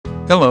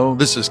Hello,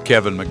 this is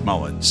Kevin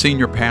McMullen,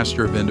 Senior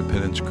Pastor of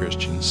Independence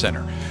Christian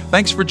Center.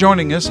 Thanks for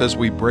joining us as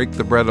we break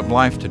the bread of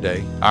life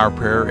today. Our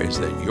prayer is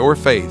that your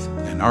faith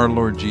in our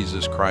Lord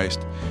Jesus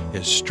Christ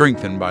is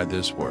strengthened by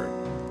this word.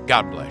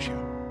 God bless you.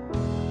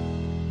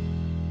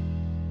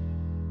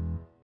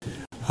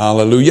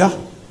 Hallelujah.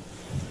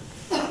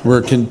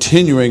 We're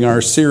continuing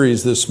our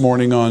series this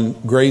morning on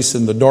grace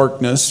in the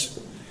darkness.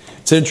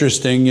 It's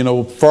interesting,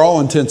 for all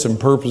intents and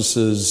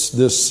purposes,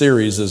 this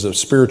series is a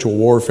spiritual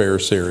warfare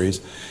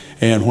series.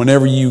 And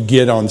whenever you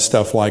get on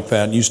stuff like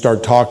that, and you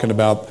start talking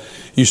about,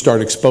 you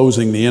start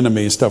exposing the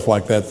enemy, stuff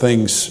like that,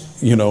 things,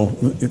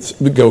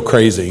 go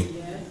crazy.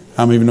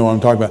 I don't even know what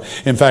I'm talking about.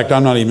 In fact,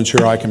 I'm not even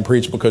sure I can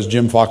preach because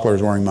Jim Faulkner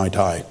is wearing my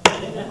tie.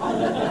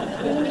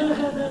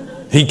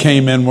 He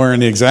came in wearing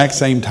the exact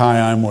same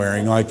tie I'm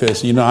wearing, like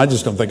this. I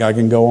just don't think I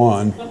can go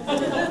on.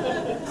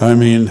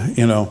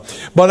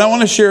 But I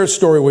want to share a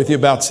story with you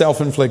about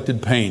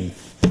self-inflicted pain.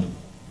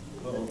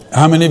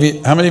 How many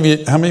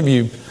of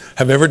you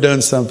have ever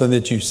done something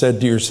that you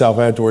said to yourself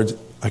afterwards,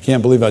 I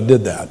can't believe I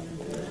did that?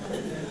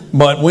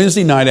 But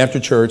Wednesday night after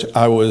church,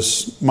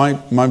 my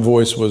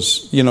voice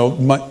was,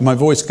 my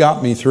voice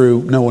got me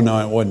through. No,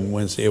 it wasn't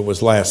Wednesday. It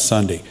was last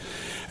Sunday.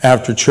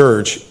 After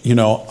church,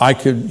 I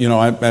could,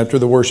 after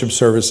the worship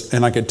service,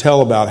 and I could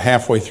tell about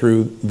halfway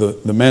through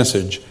the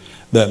message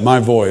that my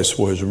voice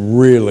was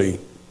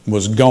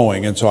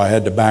going, and so I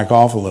had to back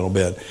off a little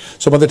bit.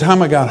 So by the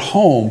time I got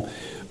home,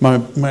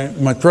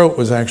 my throat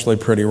was actually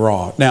pretty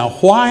raw. Now,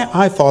 why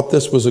I thought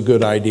this was a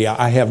good idea,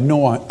 I have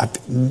not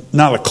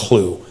a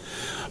clue.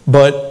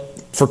 But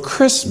for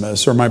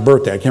Christmas, or my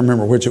birthday, I can't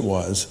remember which it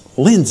was,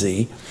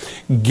 Lindsay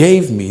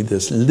gave me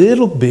this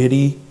little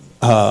bitty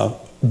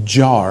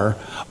jar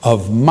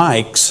of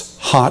Mike's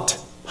hot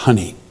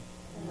honey.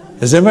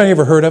 Has anybody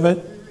ever heard of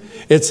it?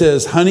 It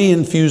says honey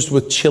infused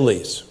with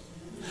chilies.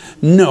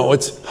 No,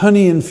 it's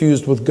honey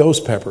infused with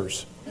ghost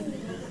peppers.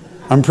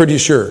 I'm pretty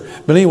sure.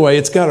 But anyway,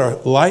 it's got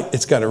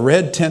a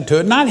red tint to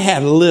it. And I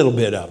had a little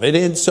bit of it.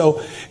 And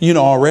so,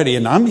 already,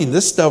 and I mean,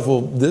 this stuff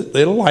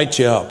it'll light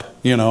you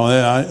up.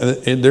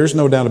 There's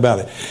no doubt about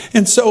it.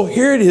 And so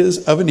here it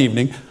is of an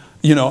evening,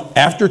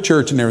 after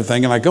church and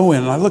everything. And I go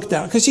in and I look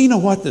down, because you know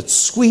what? It's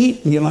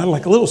sweet. I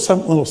like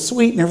something a little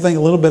sweet and everything,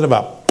 a little bit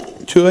about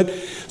to it.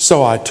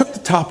 So I took the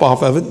top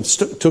off of it and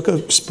took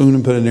a spoon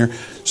and put it in there.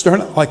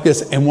 Started like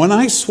this. And when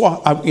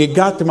it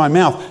got to my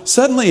mouth,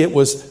 suddenly it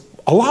was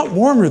a lot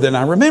warmer than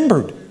I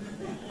remembered.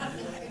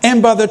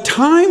 And by the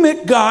time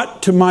it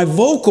got to my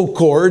vocal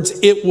cords,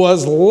 it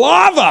was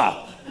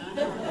lava.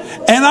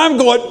 And I'm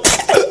going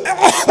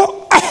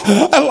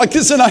like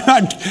this, and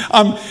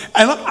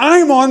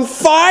I'm on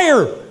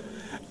fire.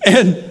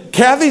 And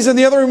Kathy's in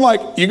the other room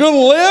like, you gonna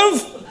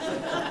live?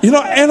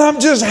 And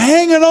I'm just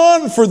hanging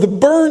on for the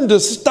burn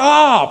to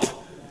stop.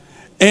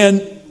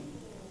 And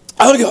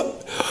I go,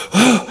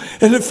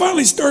 and it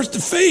finally starts to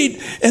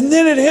fade. And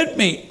then it hit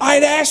me.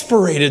 I'd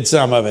aspirated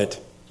some of it.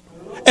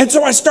 And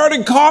so I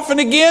started coughing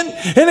again,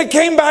 and it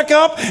came back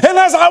up, and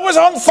as I was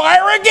on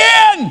fire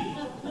again.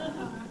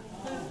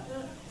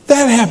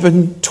 That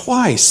happened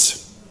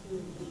twice.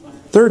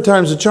 Third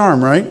time's a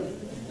charm, right?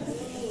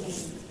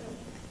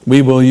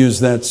 We will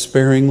use that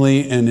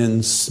sparingly and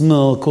in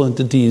small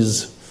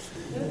quantities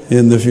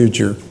in the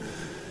future.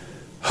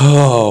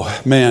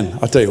 Oh, man,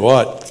 I'll tell you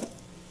what.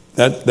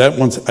 That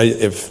one's,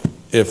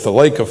 if the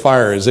lake of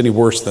fire is any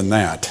worse than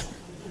that,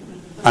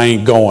 I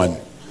ain't going.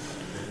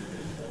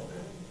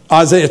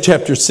 Isaiah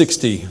chapter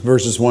 60,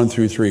 verses 1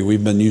 through 3.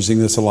 We've been using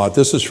this a lot.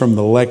 This is from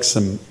the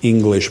Lexham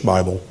English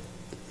Bible.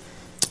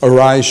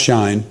 Arise,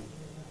 shine,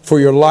 for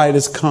your light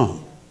has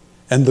come,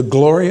 and the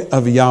glory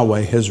of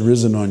Yahweh has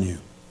risen on you.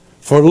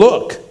 For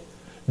look,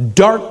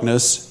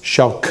 darkness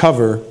shall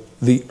cover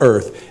the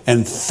earth,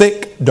 and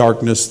thick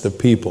darkness the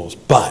peoples.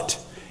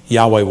 But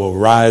Yahweh will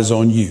rise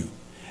on you,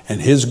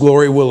 and his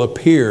glory will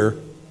appear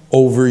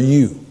over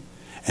you.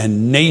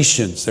 And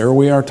nations, there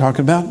we are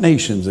talking about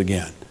nations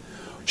again,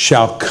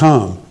 shall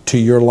come to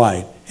your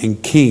light,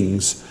 and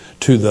kings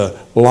to the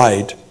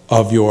light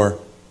of your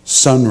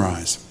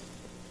sunrise.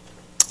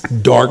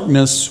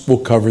 Darkness will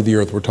cover the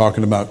earth. We're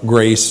talking about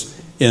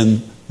grace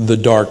in the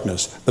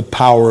darkness, the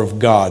power of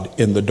God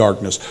in the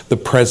darkness, the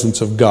presence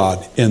of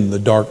God in the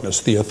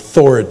darkness, the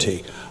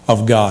authority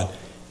of God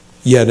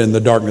yet in the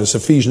darkness.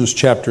 Ephesians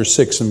chapter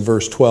 6 and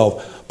verse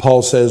 12,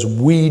 Paul says,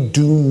 we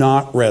do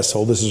not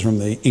wrestle, this is from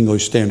the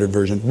English Standard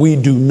Version, we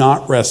do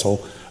not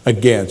wrestle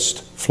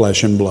against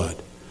flesh and blood,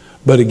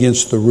 but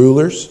against the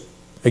rulers,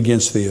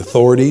 against the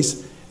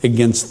authorities,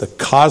 against the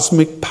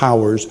cosmic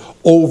powers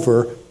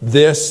over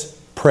this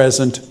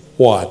present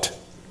what?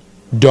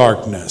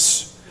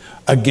 Darkness.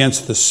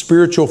 Against the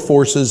spiritual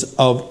forces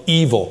of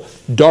evil.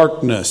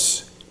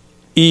 Darkness,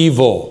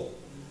 evil,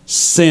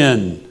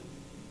 sin,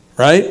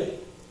 right?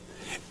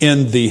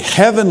 In the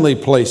heavenly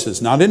places,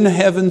 not in the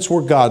heavens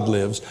where God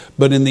lives,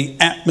 but in the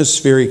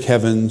atmospheric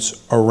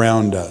heavens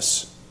around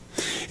us.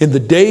 In the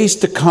days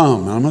to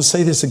come, and I'm going to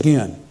say this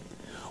again,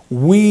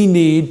 we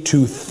need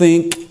to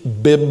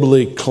think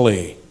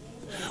biblically.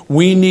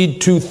 We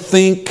need to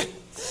think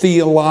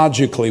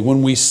theologically.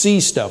 When we see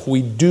stuff,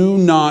 we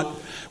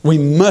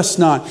must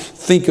not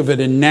think of it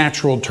in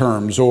natural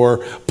terms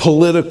or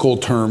political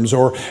terms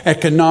or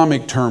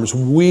economic terms.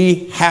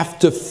 We have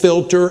to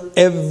filter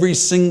every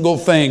single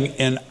thing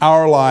in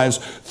our lives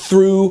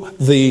through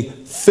the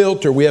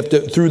filter. We have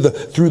to, through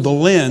the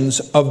lens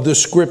of the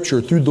Scripture,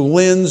 through the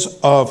lens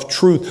of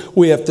truth.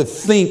 We have to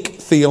think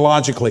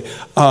theologically.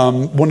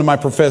 One of my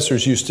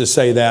professors used to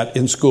say that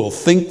in school.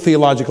 Think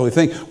theologically.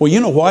 Well, you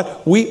know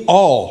what? We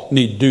all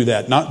need to do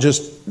that, not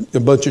just a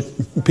bunch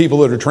of people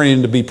that are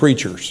trained to be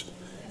preachers.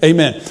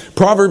 Amen.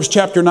 Proverbs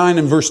chapter 9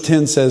 and verse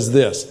 10 says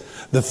this: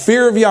 the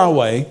fear of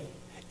Yahweh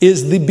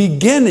is the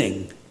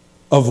beginning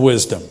of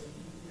wisdom,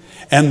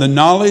 and the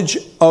knowledge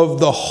of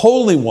the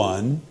Holy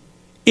One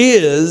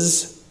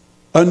is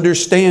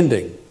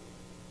understanding.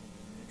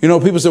 You know,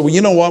 people say, well,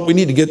 you know what? We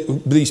need to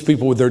get these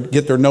people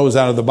get their nose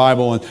out of the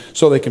Bible and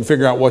so they can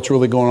figure out what's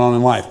really going on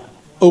in life.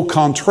 Au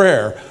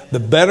contraire, the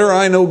better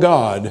I know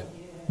God,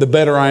 the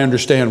better I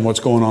understand what's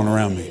going on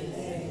around me.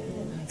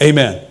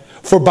 Amen.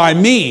 For by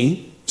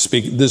me,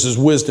 this is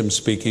wisdom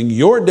speaking,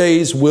 your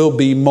days will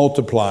be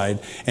multiplied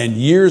and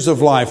years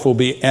of life will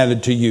be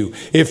added to you.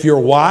 If you're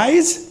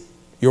wise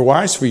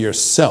for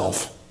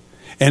yourself.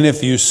 And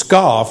if you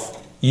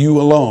scoff, you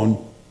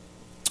alone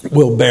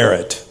will bear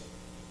it.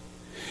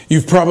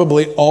 You've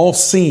probably all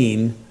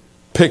seen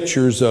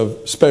pictures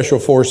of special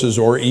forces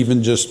or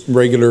even just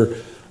regular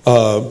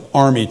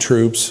army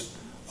troops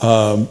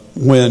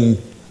when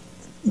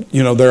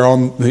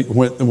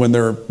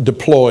they're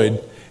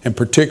deployed. And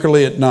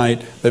particularly at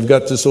night, they've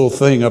got this little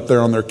thing up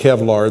there on their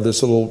Kevlar,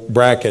 this little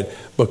bracket,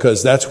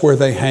 because that's where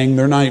they hang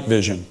their night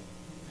vision.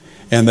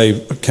 And they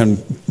can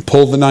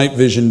pull the night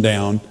vision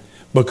down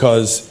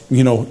because,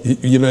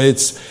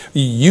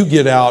 you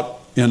get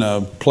out in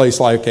a place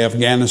like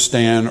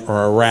Afghanistan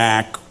or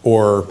Iraq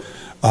or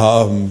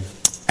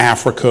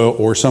Africa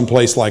or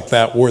someplace like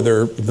that where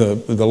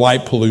the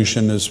light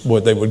pollution is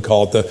what they would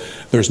call it.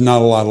 There's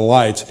not a lot of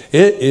lights.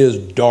 It is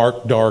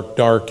dark, dark,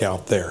 dark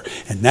out there.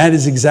 And that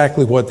is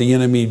exactly what the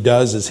enemy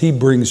does, is he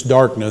brings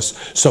darkness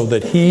so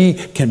that he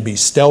can be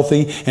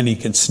stealthy and he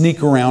can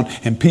sneak around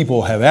and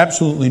people have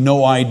absolutely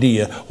no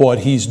idea what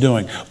he's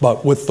doing.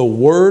 But with the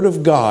Word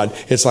of God,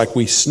 it's like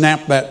we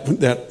snap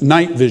that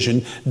night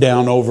vision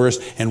down over us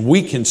and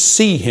we can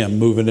see him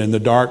moving in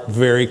the dark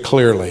very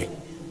clearly.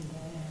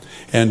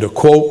 And to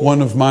quote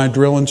one of my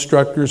drill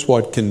instructors,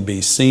 what can be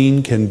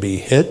seen can be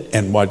hit,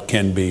 and what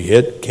can be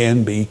hit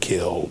can be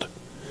killed.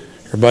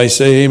 Everybody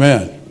say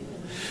amen.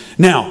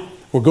 Now,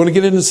 we're going to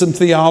get into some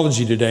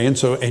theology today,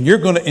 and you're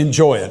going to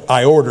enjoy it.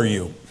 I order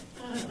you.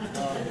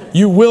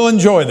 You will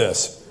enjoy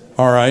this,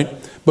 all right?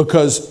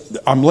 Because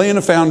I'm laying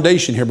a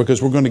foundation here,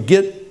 because we're going to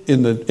get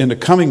in the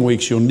coming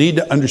weeks, you'll need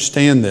to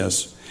understand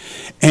this.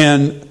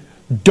 And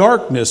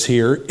darkness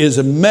here is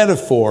a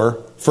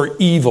metaphor for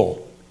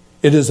evil.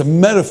 It is a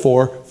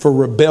metaphor for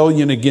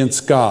rebellion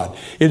against God.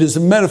 It is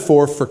a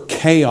metaphor for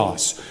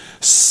chaos.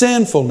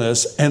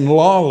 Sinfulness and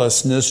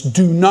lawlessness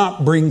do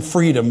not bring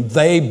freedom.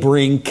 They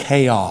bring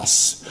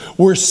chaos.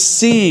 We're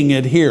seeing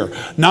it here.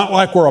 Not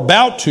like we're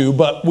about to,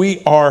 but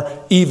we are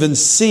even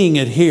seeing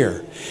it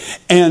here.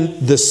 And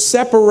the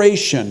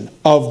separation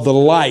of the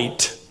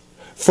light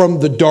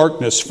from the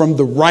darkness, from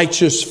the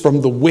righteous,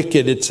 from the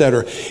wicked,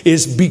 etc.,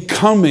 is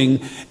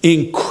becoming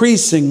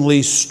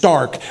increasingly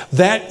stark.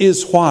 That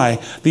is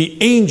why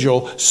the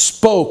angel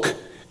spoke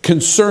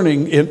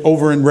concerning,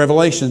 over in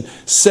Revelation,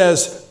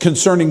 says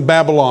concerning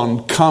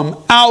Babylon,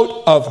 "Come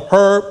out of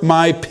her,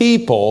 my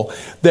people,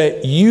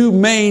 that you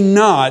may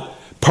not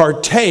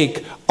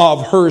partake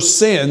of her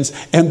sins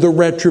and the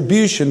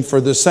retribution for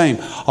the same."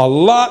 A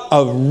lot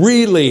of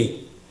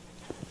really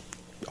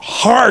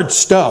hard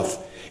stuff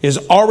is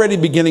already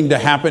beginning to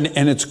happen,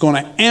 and it's going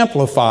to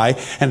amplify,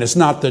 and it's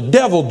not the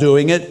devil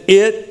doing it,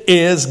 it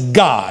is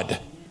God.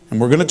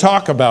 And we're going to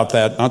talk about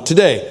that, not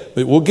today,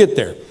 but we'll get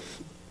there.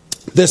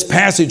 This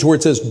passage where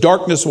it says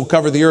darkness will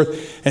cover the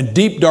earth and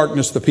deep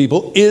darkness the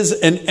people is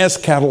an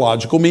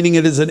eschatological, meaning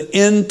it is an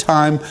end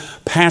time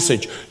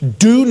passage.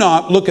 Do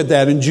not look at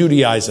that and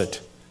Judaize it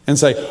and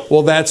say,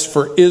 well, that's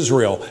for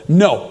Israel.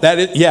 No, that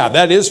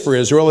is for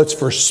Israel. It's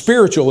for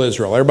spiritual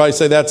Israel. Everybody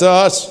say that's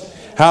us.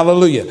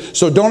 Hallelujah.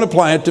 So don't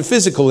apply it to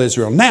physical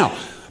Israel. Now,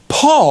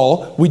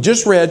 Paul, we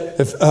just read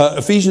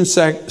Ephesians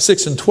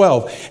 6 and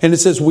 12, and it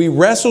says, we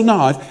wrestle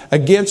not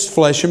against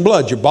flesh and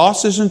blood. Your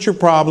boss isn't your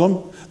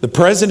problem. The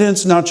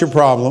president's not your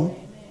problem.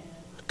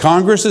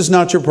 Congress is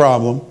not your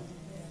problem.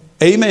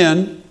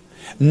 Amen.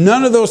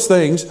 None of those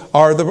things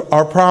are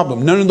our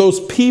problem. None of those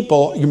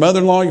people, your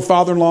mother-in-law, your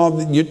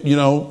father-in-law,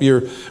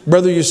 your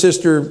brother, your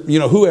sister,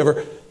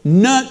 whoever,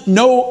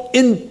 no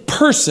in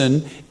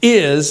person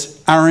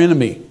is our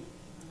enemy.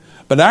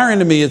 But our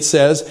enemy, it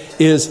says,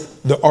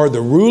 are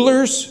the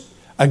rulers,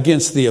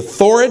 against the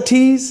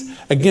authorities,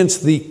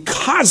 against the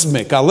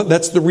cosmic.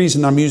 That's the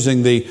reason I'm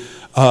using the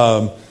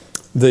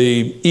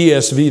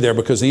ESV there,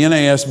 because the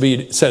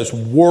NASB says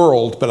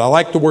world, but I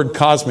like the word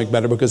cosmic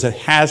better because it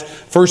has,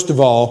 first of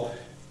all,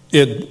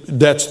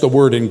 that's the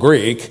word in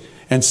Greek,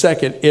 And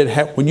second,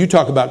 when you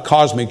talk about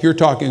cosmic, you're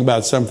talking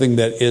about something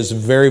that is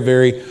very,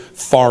 very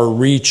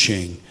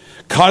far-reaching.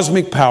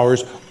 Cosmic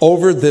powers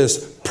over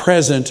this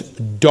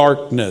present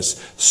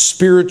darkness,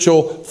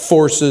 spiritual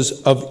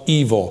forces of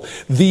evil.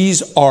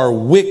 These are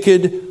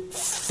wicked,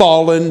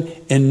 fallen,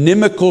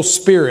 inimical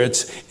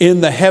spirits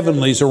in the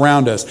heavenlies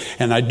around us.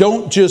 And I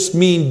don't just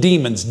mean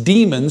demons.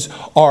 Demons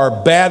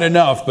are bad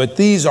enough, but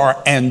these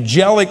are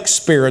angelic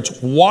spirits,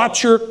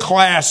 watcher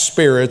class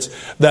spirits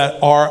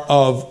that are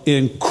of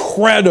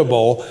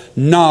incredible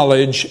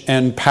knowledge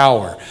and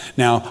power.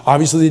 Now,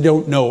 obviously they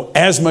don't know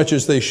as much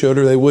as they should,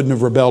 or they wouldn't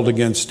have rebelled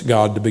against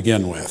God to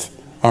begin with.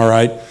 All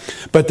right?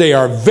 But they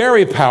are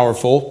very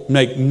powerful,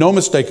 make no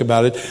mistake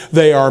about it.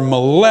 They are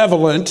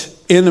malevolent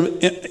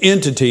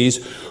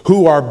entities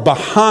who are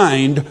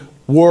behind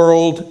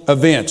world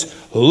events.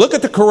 Look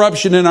at the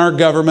corruption in our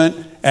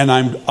government,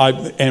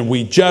 and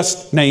we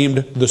just named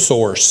the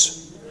source.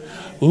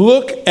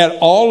 Look at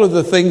all of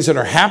the things that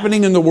are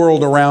happening in the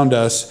world around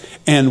us,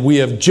 and we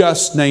have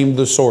just named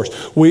the source.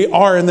 We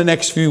are in the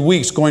next few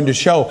weeks going to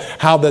show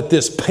how that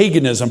this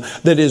paganism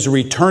that is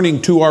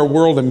returning to our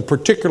world, and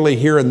particularly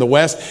here in the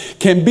West,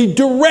 can be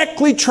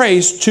directly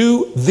traced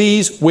to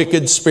these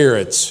wicked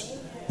spirits.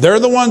 They're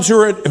the ones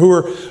who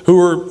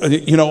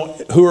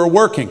are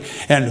working.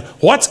 And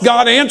what's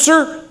God's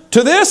answer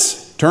to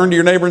this? Turn to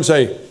your neighbor and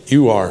say,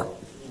 "You are."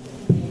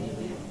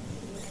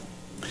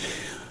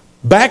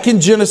 Back in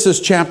Genesis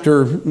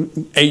chapter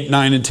 8,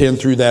 9, and 10,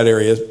 through that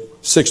area,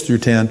 6 through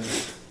 10,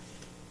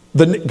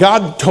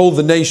 God told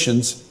the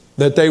nations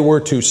that they were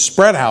to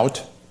spread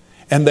out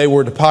and they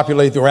were to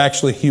populate. They were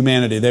actually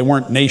humanity. They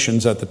weren't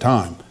nations at the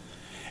time.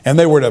 And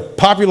they were to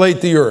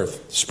populate the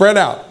earth, spread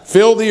out,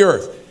 fill the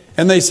earth.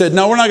 And they said,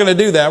 no, we're not going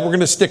to do that. We're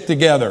going to stick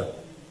together,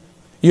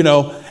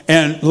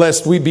 and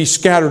lest we be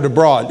scattered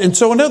abroad. And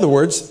so, in other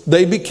words,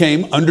 they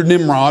became, under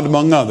Nimrod,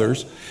 among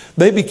others,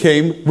 they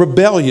became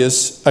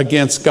rebellious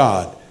against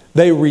God.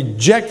 They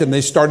rejected,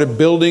 they started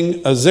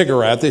building a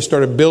ziggurat. They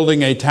started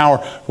building a tower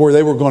where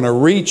they were going to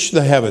reach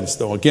the heavens.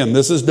 Though, again,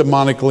 this is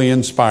demonically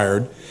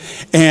inspired.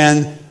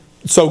 And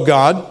so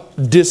God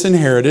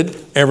disinherited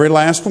every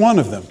last one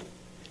of them.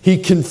 He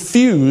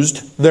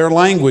confused their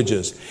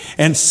languages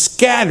and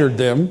scattered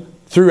them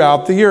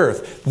throughout the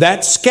earth.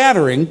 That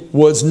scattering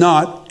was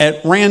not at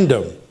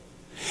random.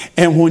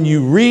 And when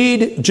you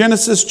read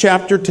Genesis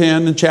chapter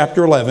 10 and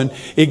chapter 11,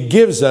 it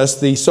gives us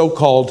the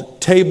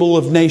so-called Table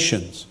of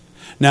Nations.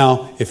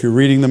 Now, if you're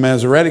reading the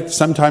Masoretic,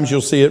 sometimes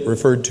you'll see it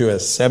referred to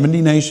as 70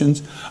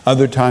 nations.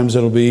 Other times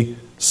it'll be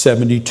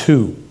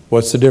 72.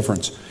 What's the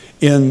difference?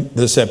 In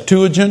the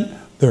Septuagint,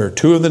 there are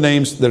two of the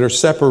names that are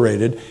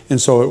separated,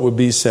 and so it would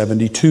be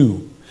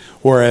 72.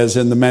 Whereas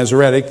in the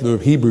Masoretic, the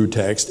Hebrew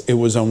text, it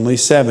was only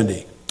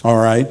 70. All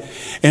right?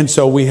 And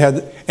so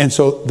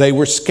they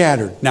were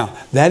scattered. Now,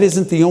 that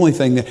isn't the only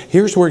thing.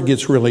 Here's where it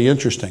gets really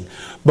interesting.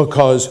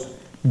 Because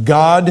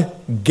God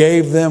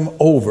gave them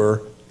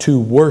over to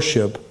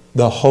worship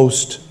the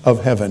host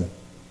of heaven.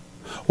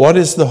 What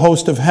is the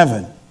host of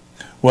heaven?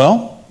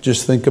 Well,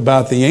 just think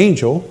about the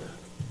angels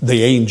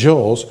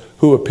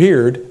who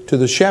appeared to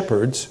the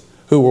shepherds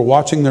who were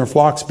watching their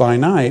flocks by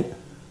night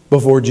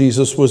before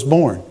Jesus was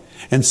born.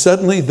 And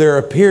suddenly there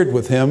appeared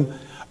with him,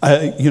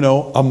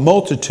 a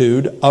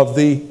multitude of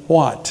the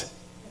what?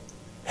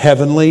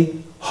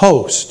 Heavenly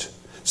host.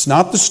 It's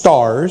not the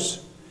stars.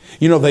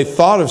 They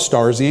thought of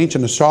stars, the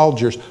ancient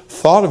astrologers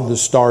thought of the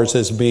stars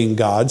as being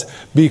gods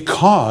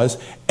because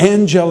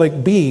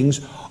angelic beings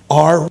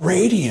are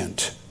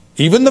radiant.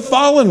 Even the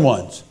fallen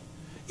ones.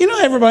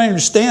 Everybody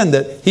understand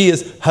that he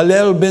is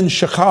Hallel ben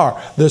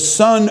Shachar, the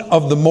son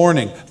of the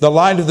morning, the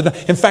light of the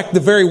day. In fact, the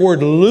very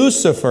word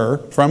Lucifer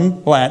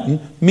from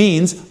Latin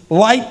means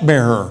light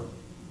bearer.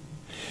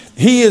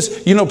 He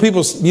is,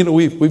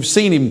 we've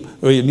seen him,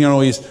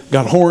 he's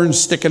got horns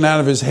sticking out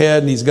of his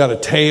head, and he's got a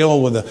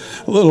tail with a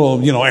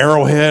little,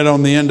 arrowhead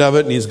on the end of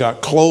it, and he's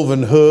got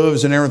cloven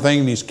hooves and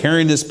everything, and he's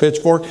carrying this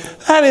pitchfork.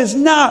 That is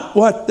not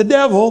what the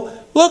devil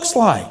looks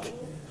like.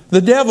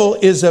 The devil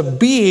is a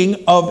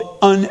being of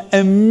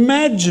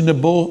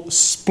unimaginable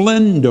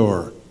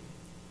splendor.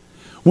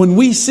 When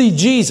we see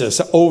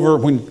Jesus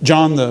when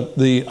John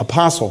the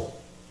apostle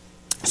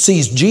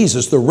sees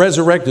Jesus, the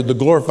resurrected, the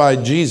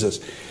glorified Jesus,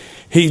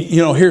 he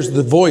hears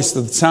the voice,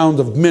 the sound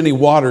of many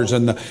waters,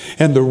 and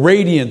the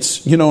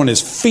radiance, and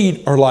his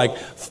feet are like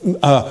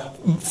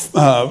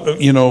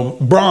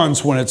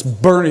bronze when it's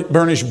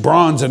burnished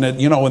bronze, and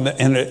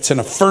and it's in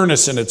a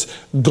furnace and it's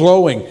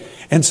glowing.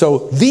 And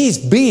so these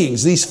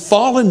beings, these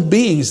fallen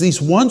beings,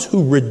 these ones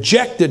who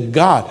rejected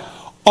God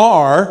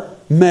are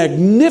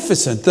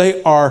magnificent.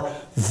 They are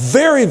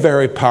very,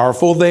 very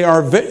powerful.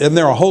 And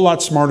they're a whole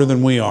lot smarter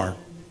than we are,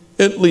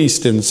 at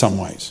least in some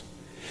ways.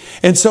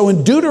 And so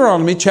in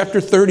Deuteronomy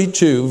chapter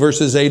 32,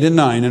 verses 8 and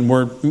 9, and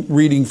we're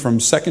reading from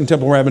Second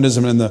Temple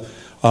Rabbinism and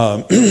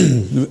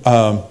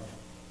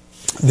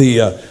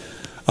the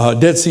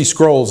Dead Sea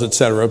Scrolls,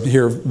 etc.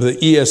 Here, the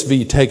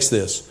ESV takes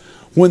this.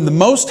 When the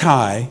Most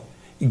High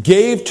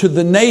gave to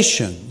the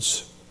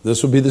nations,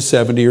 this would be the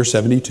 70 or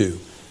 72,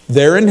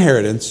 their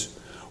inheritance,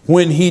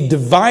 when he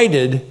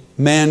divided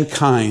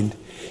mankind,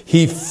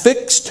 he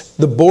fixed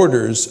the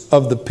borders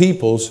of the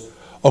peoples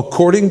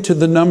according to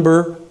the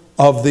number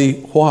of the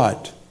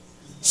what?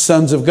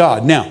 Sons of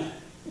God. Now,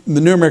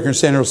 the New American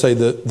Standard will say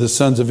the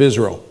sons of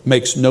Israel.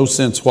 Makes no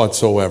sense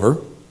whatsoever.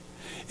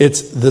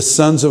 It's the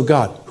sons of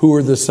God. Who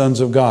are the sons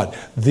of God?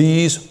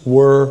 These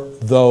were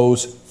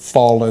those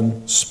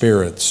fallen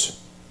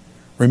spirits.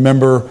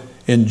 Remember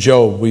in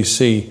Job we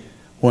see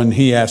when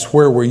he asked,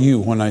 where were you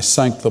when I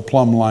sank the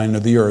plumb line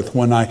of the earth,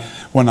 when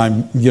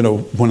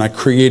I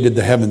created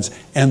the heavens?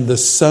 And the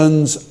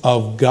sons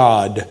of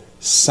God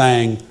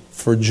sang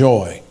for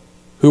joy.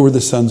 Who were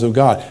the sons of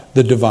God?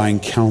 The divine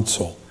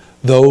council.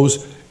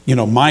 Those,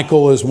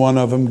 Michael is one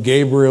of them,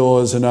 Gabriel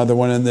is another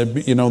one, and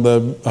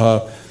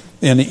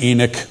in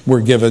Enoch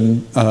we're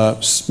given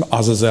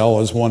Azazel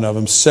as one of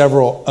them.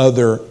 Several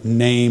other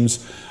names.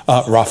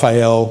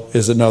 Raphael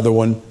is another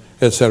one,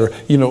 etc.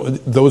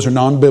 Those are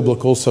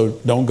non-biblical, so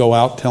don't go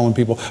out telling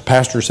people.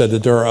 Pastor said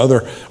that there are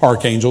other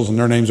archangels, and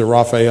their names are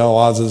Raphael,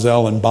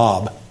 Azazel, and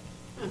Bob.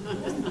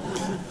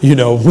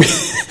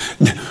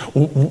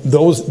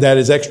 That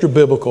is extra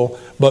biblical.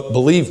 But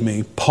believe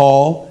me,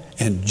 Paul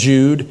and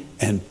Jude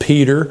and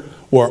Peter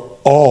were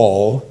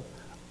all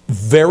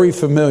very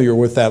familiar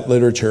with that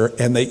literature,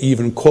 and they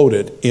even quote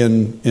it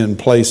in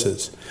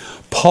places.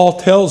 Paul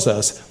tells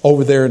us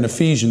over there in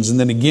Ephesians, and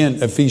then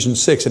again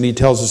Ephesians 6, and he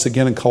tells us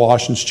again in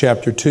Colossians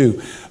chapter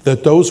 2,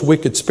 that those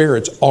wicked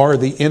spirits are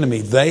the enemy.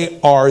 They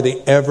are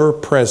the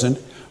ever-present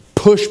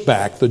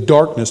pushback, the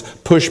darkness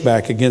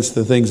pushback against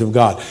the things of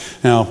God.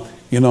 Now,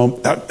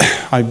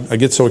 I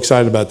get so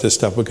excited about this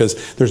stuff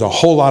because there's a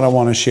whole lot I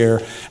want to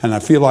share, and I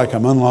feel like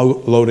I'm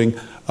unloading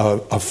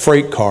a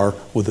freight car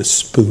with a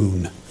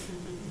spoon.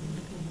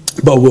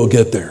 But we'll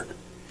get there.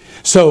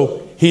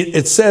 So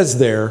it says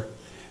there,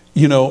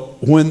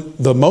 when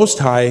the Most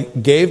High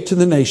gave to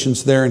the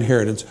nations their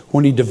inheritance,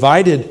 when he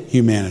divided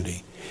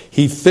humanity,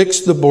 he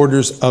fixed the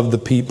borders of the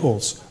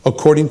peoples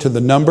according to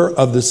the number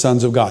of the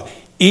sons of God.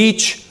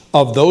 Each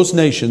of those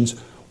nations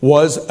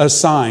was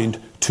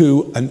assigned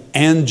to an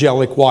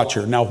angelic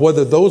watcher. Now,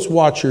 whether those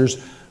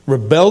watchers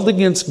rebelled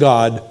against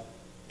God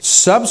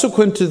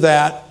subsequent to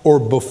that or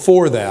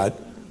before that,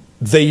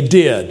 they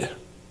did.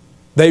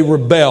 They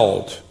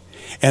rebelled.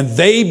 And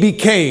they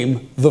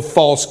became the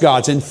false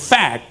gods. In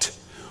fact,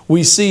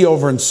 we see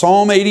over in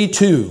Psalm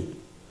 82,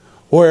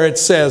 where it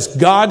says,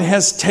 God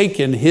has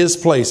taken his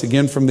place,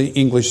 again from the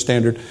English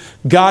Standard,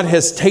 God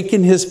has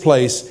taken his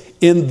place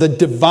in the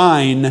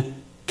divine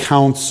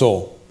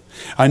council.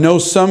 I know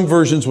some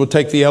versions will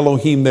take the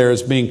Elohim there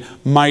as being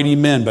mighty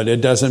men, but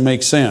it doesn't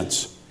make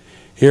sense.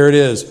 Here it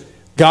is.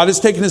 God has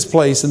taken his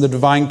place in the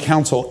divine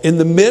council. In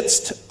the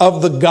midst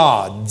of the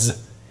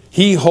gods,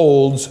 he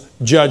holds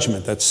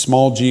judgment. That's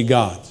small g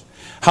gods.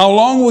 How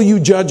long will you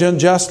judge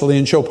unjustly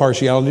and show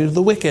partiality to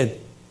the wicked?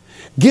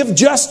 Give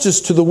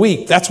justice to the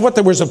weak. That's what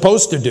they were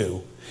supposed to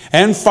do.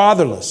 And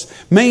fatherless.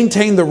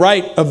 Maintain the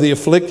right of the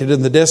afflicted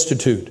and the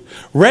destitute.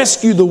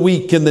 Rescue the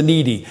weak and the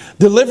needy.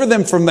 Deliver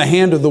them from the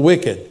hand of the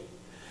wicked.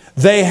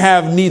 They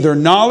have neither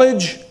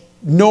knowledge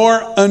nor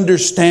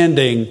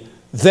understanding.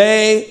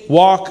 They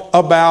walk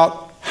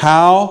about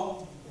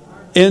how?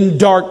 In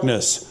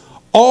darkness.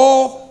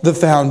 All the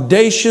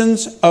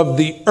foundations of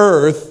the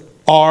earth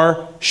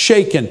are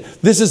shaken.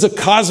 This is a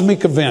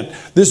cosmic event.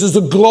 This is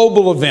a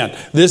global event.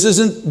 This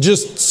isn't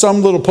just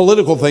some little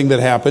political thing that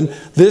happened.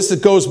 This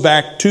goes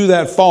back to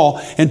that fall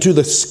and to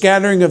the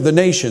scattering of the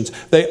nations.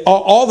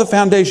 All the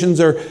foundations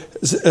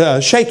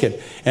are shaken.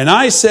 And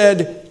I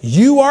said,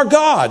 you are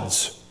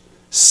gods,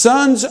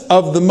 sons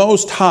of the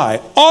Most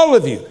High, all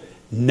of you.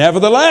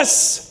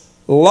 Nevertheless,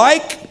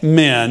 like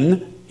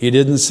men, he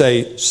didn't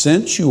say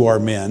since you are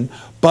men,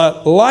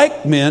 but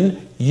like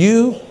men,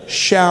 you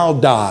shall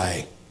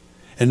die.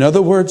 In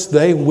other words,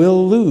 they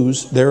will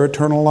lose their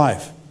eternal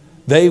life.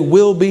 They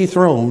will be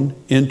thrown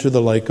into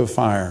the lake of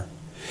fire.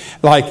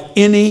 Like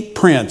any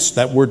prince,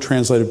 that word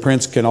translated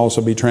prince can also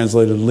be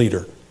translated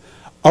leader.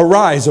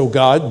 Arise, O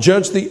God,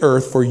 judge the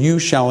earth, for you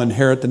shall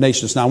inherit the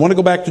nations. Now I want to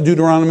go back to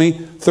Deuteronomy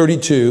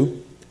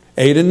 32,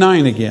 8 and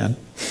 9 again.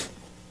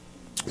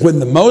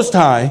 When the Most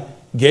High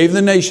gave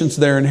the nations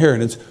their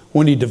inheritance,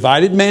 when he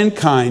divided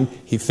mankind,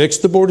 he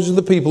fixed the borders of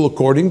the people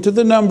according to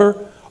the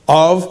number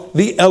of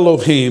the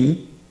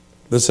Elohim,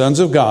 the sons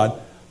of God.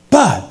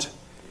 But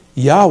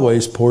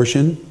Yahweh's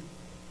portion,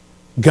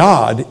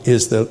 God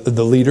is the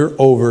leader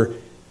over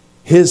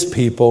his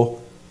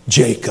people,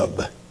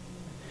 Jacob,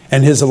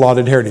 and his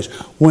allotted heritage.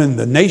 When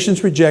the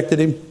nations rejected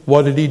him,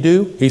 what did he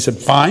do? He said,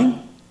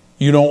 fine,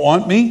 you don't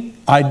want me,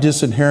 I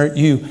disinherit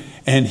you.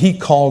 And he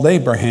called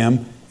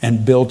Abraham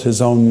and built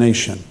his own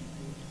nation.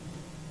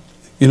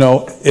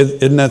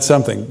 Isn't that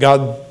something?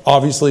 God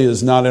obviously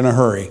is not in a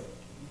hurry.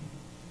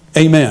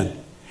 Amen.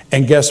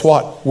 And guess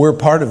what? We're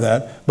part of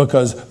that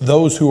because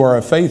those who are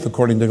of faith,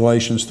 according to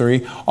Galatians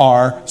 3,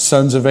 are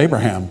sons of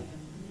Abraham.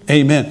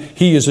 Amen.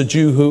 He is a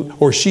Jew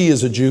or she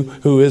is a Jew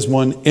who is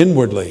one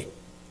inwardly.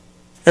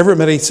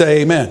 Everybody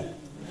say amen.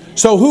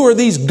 So who are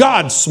these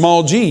gods,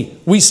 small g?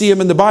 We see him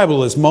in the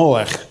Bible as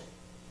Molech.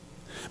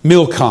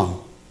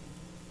 Milcom,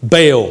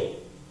 Baal,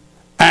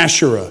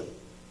 Asherah,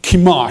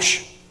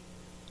 Chemosh,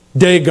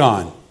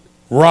 Dagon,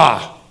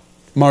 Ra,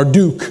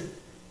 Marduk,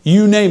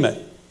 you name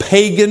it,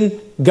 pagan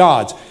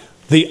gods.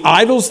 The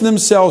idols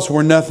themselves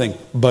were nothing,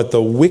 but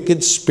the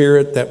wicked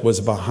spirit that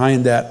was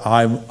behind that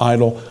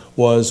idol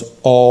was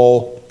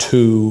all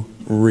too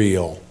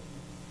real.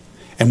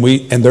 And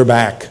they're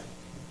back.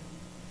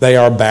 They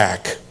are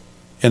back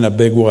in a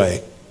big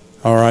way.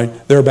 All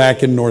right? They're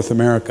back in North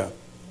America.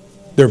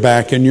 They're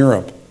back in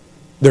Europe.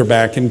 They're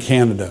back in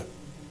Canada.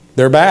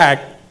 They're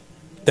back.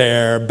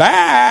 They're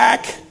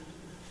back.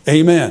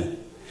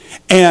 Amen.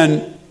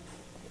 And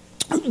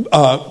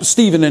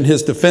Stephen, in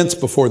his defense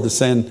before the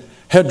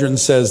Sanhedrin,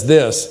 says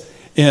this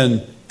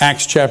in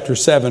Acts chapter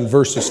 7,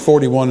 verses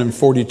 41 and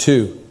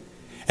 42.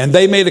 And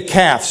they made a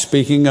calf,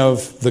 speaking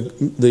of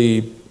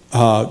the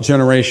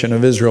generation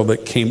of Israel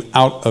that came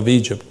out of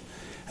Egypt.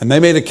 And they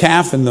made a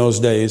calf in those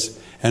days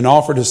and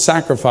offered a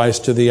sacrifice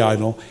to the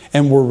idol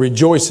and were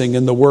rejoicing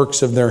in the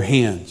works of their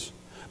hands.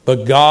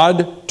 But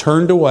God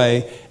turned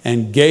away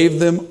and gave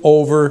them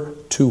over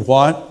to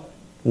what?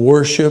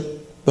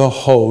 Worship the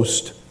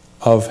host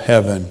of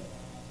heaven.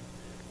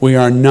 We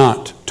are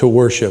not to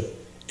worship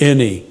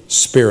any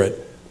spirit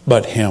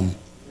but Him.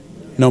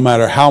 No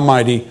matter how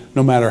mighty,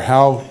 no matter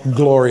how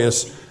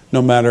glorious,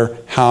 no matter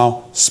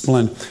how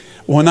splendid.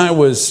 When I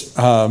was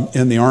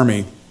in the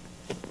Army,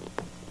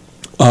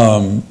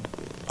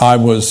 I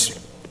went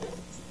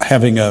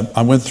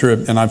through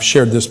it, and I've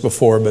shared this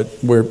before, but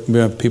we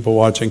have people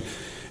watching.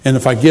 And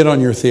if I get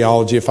on your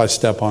theology, if I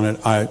step on it,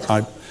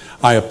 I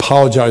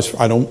apologize.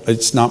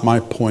 It's not my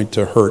point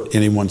to hurt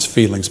anyone's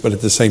feelings, but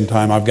at the same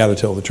time, I've got to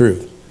tell the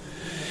truth.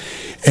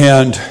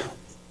 And,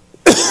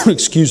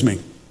 excuse me,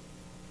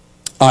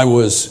 I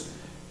was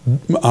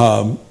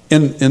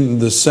in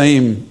the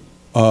same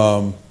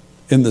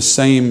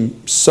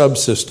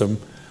subsystem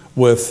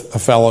with a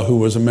fellow who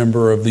was a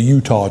member of the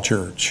Utah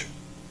church.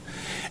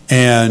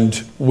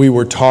 And we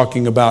were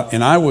talking about,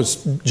 and I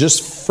was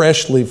just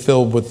freshly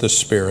filled with the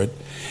Spirit.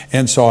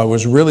 And so I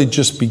was really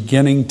just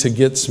beginning to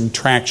get some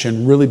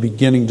traction, really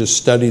beginning to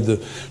study the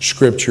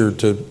Scripture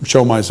to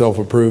show myself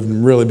approved,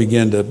 and really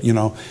begin to,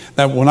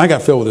 that when I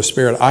got filled with the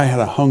Spirit, I had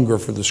a hunger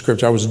for the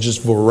Scripture. I was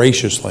just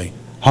voraciously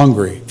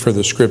hungry for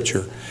the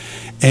Scripture.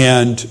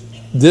 And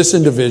this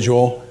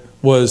individual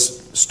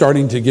was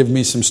starting to give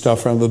me some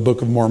stuff from the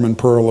Book of Mormon,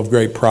 Pearl of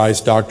Great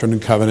Price, Doctrine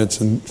and Covenants,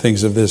 and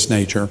things of this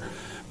nature,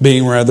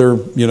 being rather,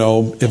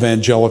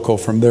 evangelical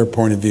from their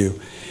point of view.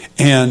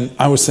 And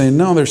I was saying,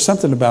 no, there's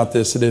something about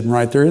this that isn't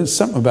right. There is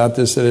something about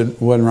this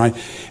that wasn't right.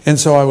 And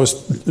so I was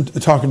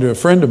talking to a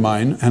friend of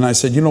mine, and I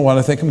said, you know what,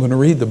 I think I'm going to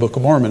read the Book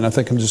of Mormon. I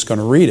think I'm just going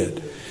to read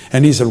it.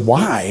 And he said,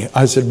 why?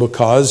 I said,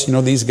 because,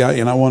 these guys,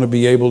 I want to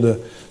be able to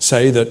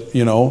say that,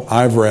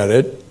 I've read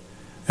it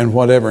and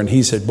whatever. And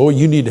he said, boy,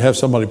 you need to have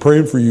somebody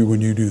praying for you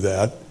when you do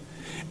that.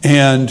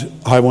 And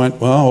I went,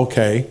 well,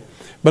 okay.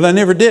 But I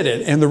never did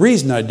it. And the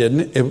reason I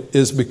didn't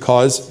is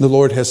because the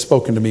Lord has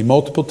spoken to me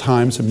multiple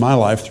times in my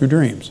life through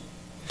dreams.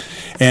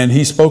 And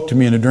He spoke to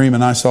me in a dream,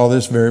 and I saw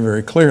this very,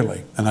 very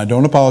clearly. And I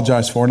don't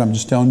apologize for it. I'm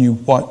just telling you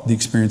what the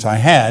experience I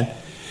had.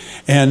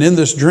 And in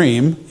this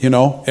dream,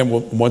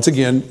 and once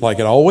again, like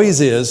it always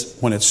is,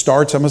 when it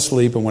starts, I'm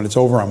asleep, and when it's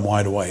over, I'm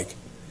wide awake.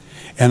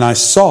 And I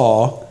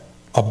saw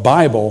a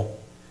Bible.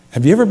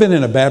 Have you ever been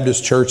in a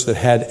Baptist church that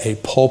had a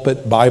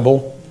pulpit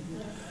Bible?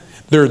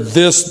 They're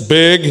this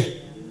big.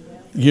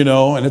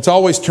 And it's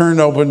always turned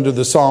open to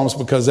the Psalms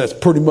because that's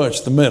pretty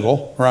much the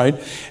middle, right?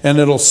 And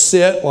it'll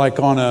sit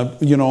like on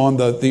on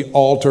the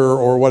altar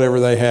or whatever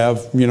they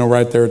have,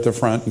 right there at the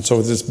front. And so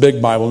it's this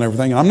big Bible and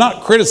everything. And I'm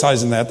not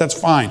criticizing that. That's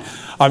fine.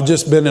 I've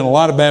just been in a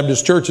lot of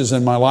Baptist churches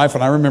in my life,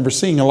 and I remember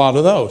seeing a lot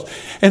of those.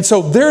 And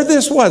so there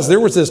this was. There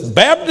was this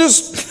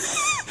Baptist,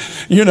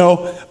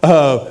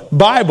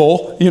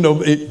 Bible.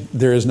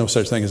 There is no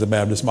such thing as a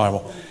Baptist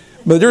Bible.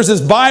 But there's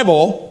this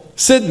Bible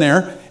sitting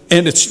there,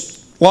 and it's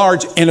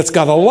large, and it's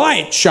got a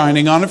light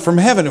shining on it from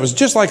heaven. It was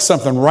just like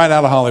something right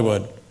out of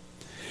Hollywood.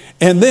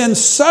 And then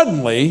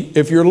suddenly,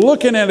 if you're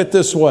looking at it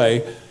this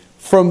way,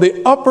 from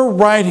the upper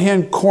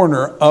right-hand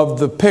corner of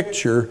the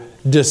picture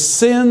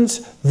descends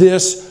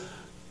this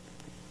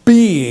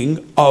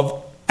being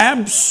of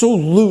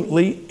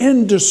absolutely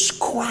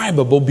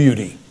indescribable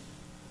beauty.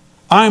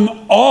 I'm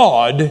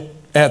awed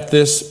at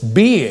this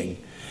being.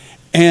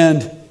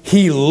 And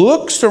he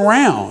looks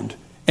around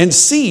and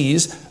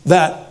sees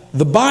that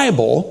the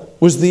Bible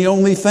was the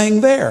only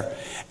thing there.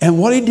 And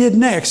what he did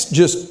next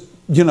just,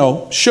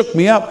 shook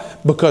me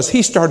up, because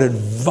he started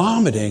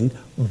vomiting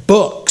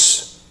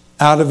books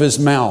out of his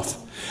mouth.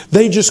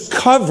 They just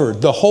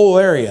covered the whole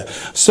area.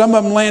 Some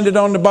of them landed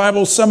on the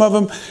Bible. Some of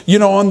them,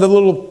 on the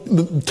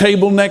little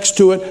table next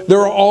to it. They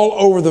were all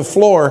over the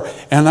floor.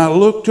 And I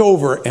looked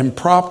over, and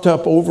propped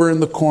up over in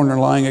the corner,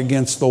 lying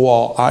against the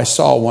wall, I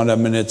saw one of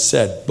them, and it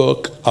said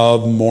Book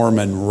of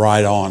Mormon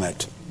right on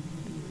it.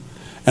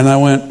 And I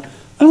went,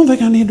 I don't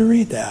think I need to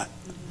read that.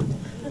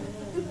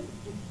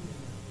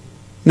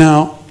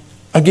 Now,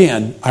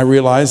 again, I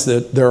realize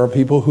that there are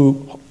people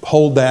who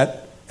hold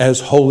that as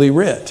holy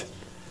writ.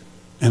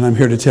 And I'm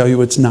here to tell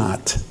you it's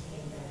not.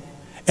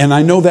 And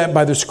I know that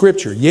by the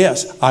Scripture.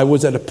 Yes, I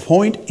was at a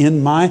point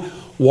in my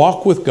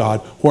walk with God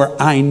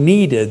where I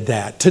needed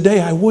that.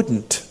 Today I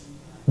wouldn't,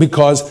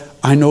 because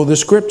I know the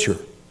Scripture.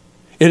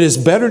 It is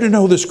better to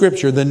know the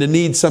Scripture than to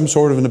need some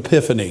sort of an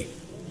epiphany.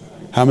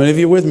 How many of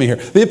you are with me here?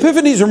 The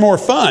epiphanies are more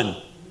fun.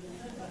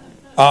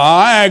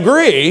 I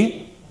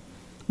agree.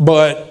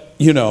 But,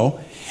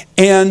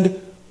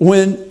 and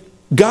when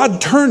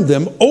God turned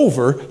them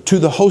over to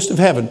the host of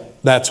heaven,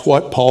 that's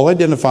what Paul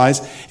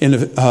identifies in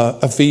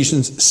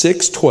Ephesians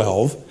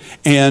 6:12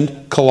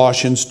 and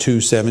Colossians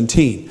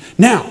 2:17.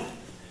 Now,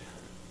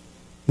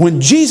 when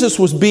Jesus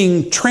was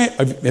being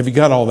have you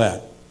got all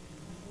that?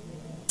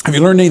 Have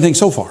you learned anything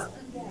so far?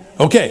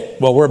 Okay,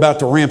 well, we're about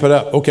to ramp it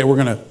up. Okay, we're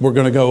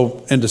gonna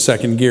go into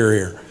second gear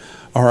here.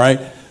 All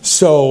right.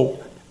 So,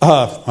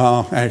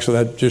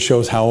 actually, that just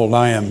shows how old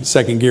I am.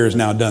 Second gear is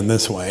now done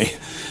this way.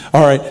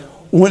 All right.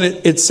 When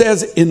it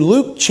says in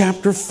Luke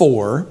chapter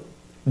 4,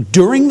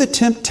 during the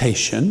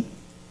temptation,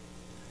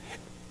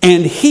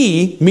 and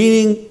he,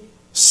 meaning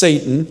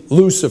Satan,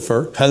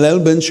 Lucifer,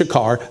 Halel ben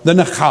Shakar, the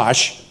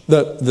Nachash,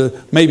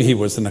 maybe he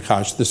was the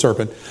Nachash, the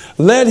serpent,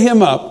 led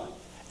him up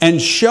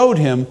and showed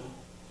him,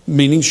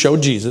 meaning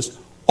showed Jesus,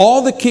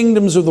 all the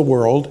kingdoms of the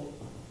world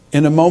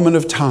in a moment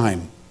of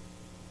time.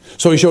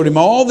 So he showed him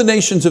all the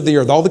nations of the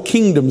earth, all the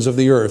kingdoms of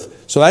the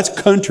earth. So that's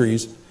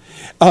countries,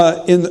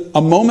 in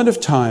a moment of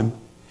time.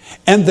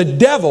 And the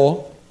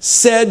devil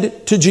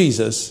said to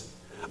Jesus,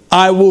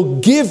 I will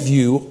give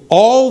you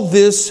all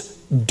this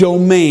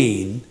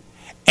domain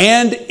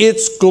and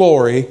its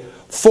glory,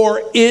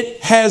 for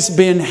it has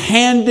been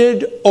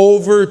handed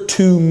over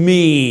to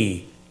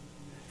me,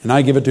 and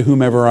I give it to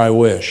whomever I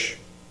wish.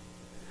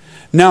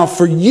 Now,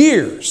 for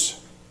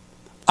years,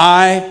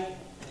 I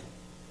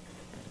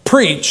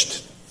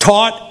preached,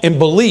 taught, and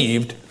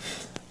believed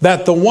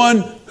that the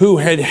one who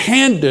had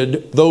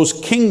handed those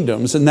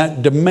kingdoms and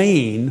that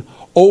domain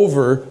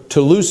over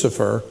to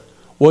Lucifer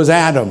was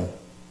Adam.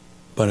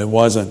 But it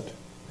wasn't.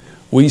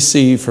 We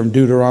see from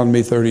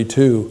Deuteronomy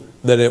 32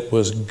 that it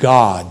was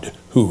God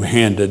who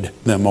handed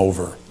them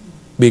over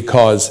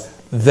because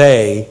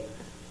they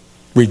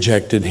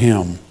rejected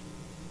Him.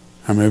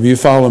 How many of you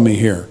follow me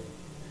here?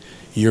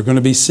 You're going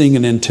to be seeing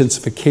an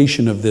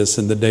intensification of this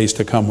in the days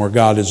to come, where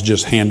God is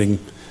just handing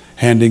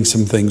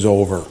some things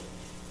over.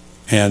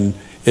 And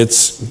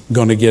it's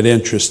going to get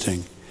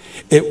interesting.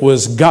 It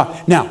was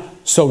God. Now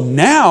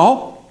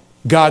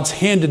God's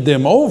handed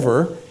them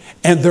over,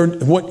 and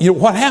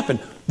what happened?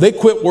 They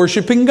quit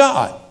worshiping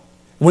God.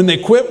 When they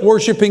quit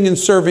worshiping and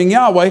serving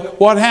Yahweh,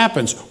 what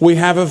happens? We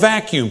have a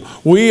vacuum.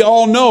 We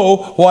all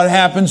know what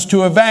happens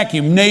to a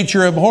vacuum.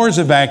 Nature abhors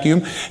a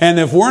vacuum. And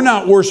if we're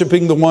not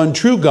worshiping the one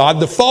true God,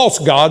 the false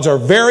gods are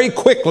very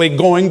quickly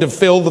going to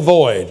fill the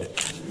void.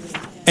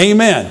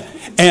 Amen.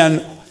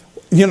 And,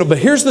 but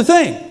here's the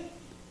thing.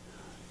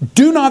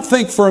 Do not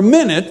think for a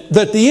minute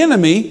that the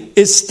enemy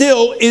is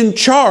still in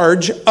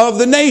charge of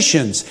the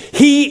nations.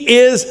 He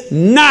is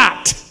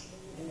not.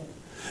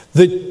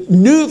 The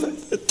New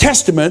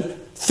Testament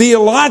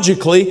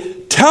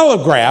theologically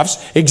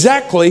telegraphs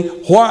exactly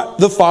what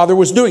the Father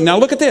was doing. Now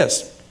look at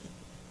this.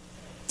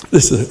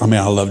 I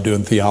love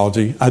doing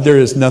theology. There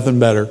is nothing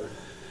better.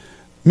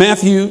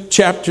 Matthew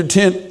chapter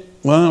 10.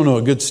 Well, I don't know,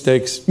 a good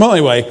steaks. Well,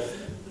 anyway.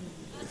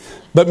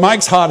 But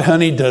Mike's Hot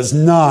Honey does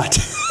not.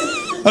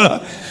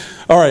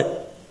 All right.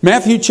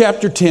 Matthew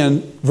chapter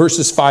 10,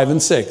 verses 5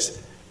 and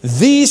 6.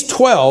 These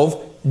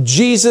 12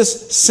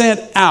 Jesus sent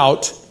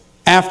out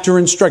after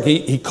instruction.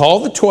 He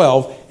called the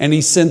 12 and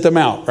he sent them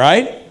out,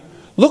 right?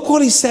 Look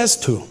what he says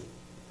to them.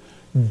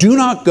 Do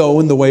not go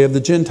in the way of the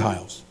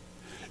Gentiles.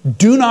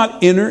 Do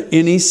not enter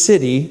any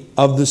city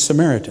of the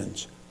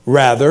Samaritans.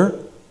 Rather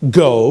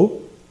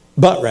go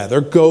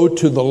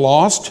to the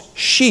lost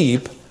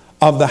sheep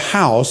of the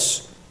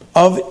house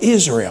of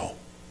Israel.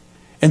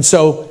 And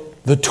so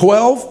the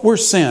 12 were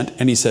sent,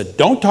 and he said,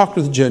 don't talk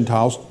to the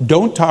Gentiles,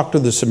 don't talk to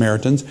the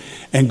Samaritans,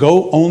 and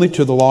go only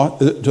to the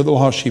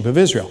lost sheep of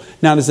Israel.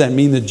 Now, does that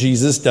mean that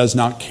Jesus does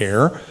not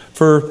care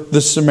for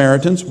the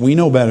Samaritans? We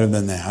know better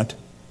than that,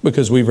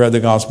 because we've read the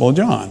Gospel of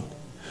John.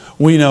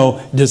 We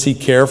know, does he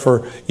care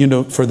for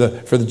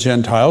the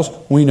Gentiles?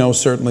 We know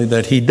certainly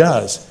that he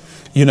does.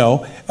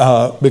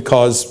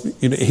 Because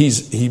he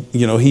is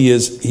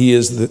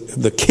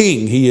the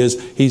king.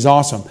 He's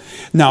awesome.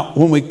 Now,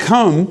 when we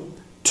come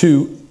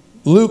to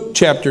Luke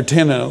chapter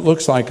 10, and it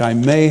looks like I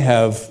may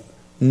have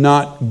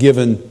not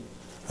given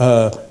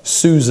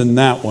Susan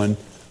that one.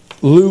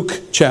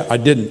 I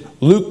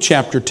didn't. Luke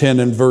chapter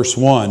 10 and verse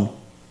 1.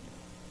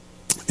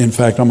 In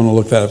fact, I'm going to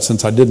look that up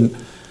since I didn't.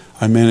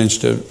 I managed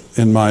to,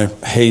 in my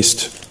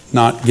haste,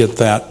 not get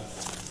that.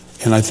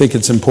 And I think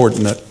it's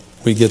important that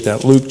we get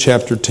that. Luke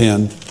chapter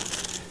 10.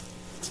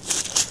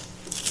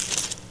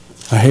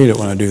 I hate it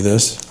when I do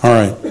this. All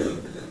right.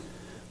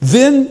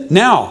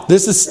 Now,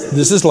 this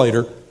is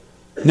later.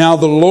 Now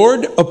the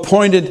Lord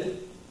appointed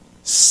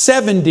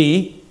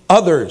 70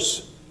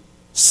 others.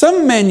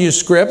 Some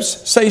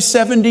manuscripts say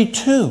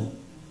 72.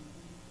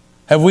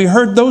 Have we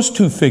heard those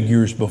two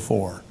figures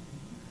before?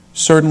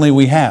 Certainly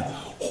we have.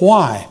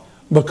 Why?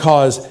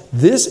 Because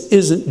this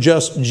isn't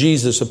just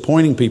Jesus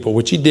appointing people,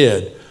 which he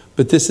did,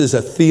 but this is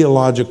a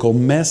theological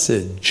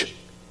message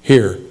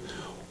here.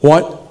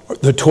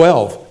 What? The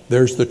 12.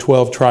 There's the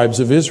 12 tribes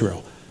of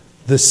Israel.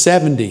 The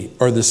 70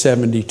 or the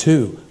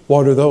 72.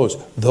 What are those?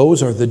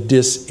 Those are the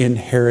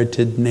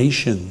disinherited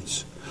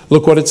nations.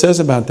 Look what it says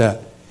about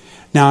that.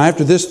 Now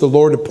after this, the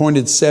Lord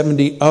appointed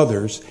 70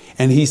 others,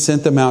 and he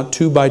sent them out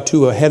 2 by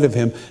 2 ahead of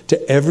him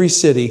to every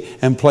city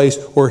and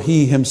place where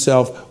he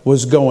himself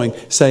was going,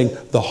 saying,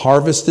 the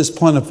harvest is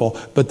plentiful,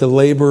 but the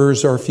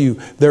laborers are few.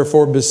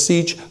 Therefore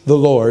beseech the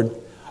Lord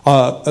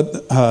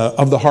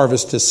of the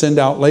harvest to send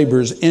out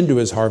laborers into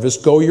his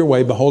harvest. Go your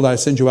way. Behold, I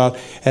send you out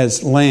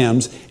as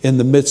lambs in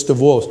the midst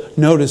of wolves.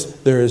 Notice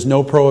there is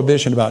no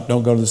prohibition about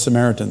don't go to the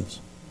Samaritans.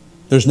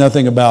 There's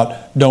nothing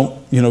about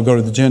don't go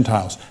to the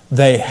Gentiles.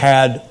 They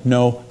had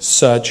no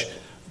such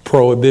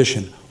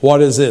prohibition.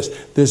 What is this?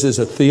 This is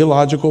a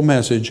theological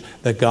message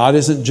that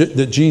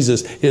that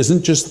Jesus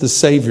isn't just the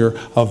Savior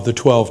of the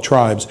 12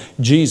 tribes.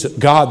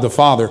 God the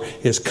Father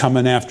is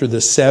coming after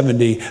the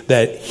 70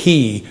 that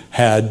he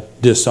had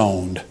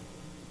disowned.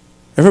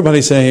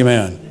 Everybody say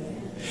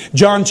amen.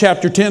 John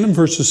chapter 10 and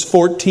verses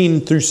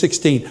 14 through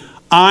 16.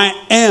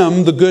 I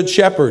am the good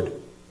shepherd.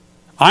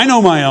 I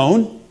know my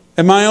own,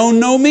 and my own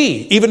know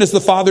me, even as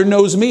the Father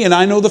knows me, and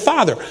I know the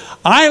Father.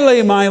 I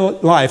lay my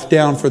life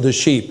down for the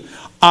sheep.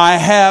 I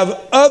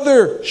have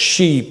other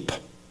sheep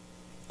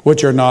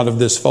which are not of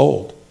this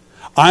fold.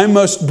 I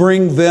must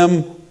bring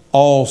them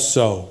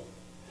also,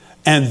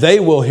 and they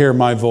will hear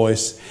my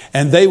voice,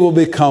 and they will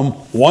become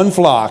one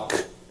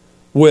flock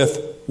with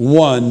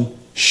one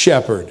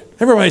shepherd.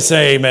 Everybody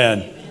say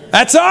amen.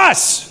 That's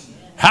us.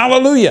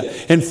 Hallelujah.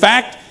 In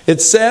fact,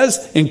 it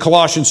says in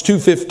Colossians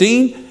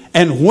 2:15,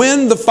 and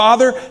when the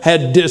Father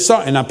had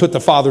disarmed, and I put the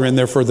Father in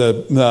there for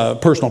the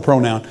personal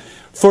pronoun,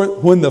 for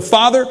when the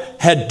Father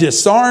had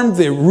disarmed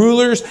the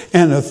rulers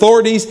and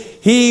authorities,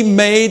 he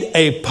made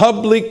a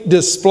public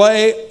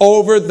display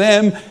over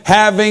them,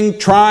 having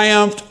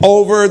triumphed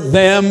over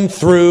them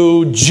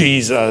through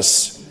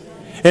Jesus.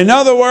 In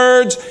other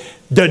words,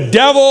 the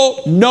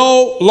devil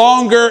no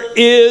longer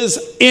is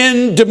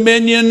in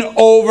dominion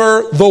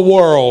over the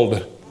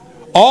world.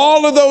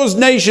 All of those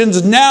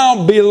nations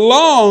now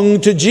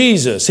belong to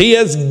Jesus. He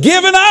has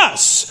given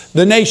us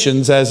the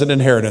nations as an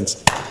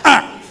inheritance.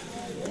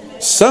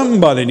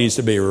 Somebody needs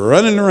to be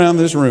running around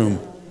this room.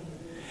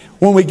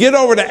 When we get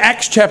over to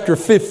Acts chapter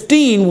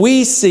 15,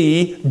 we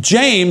see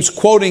James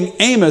quoting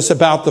Amos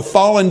about the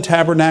fallen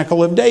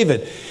tabernacle of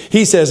David.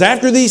 He says,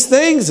 after these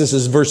things, this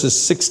is verses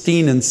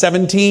 16 and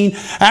 17,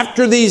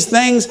 after these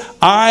things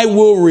I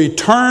will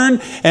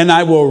return and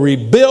I will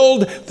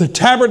rebuild the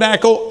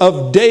tabernacle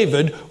of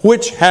David,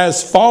 which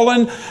has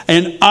fallen,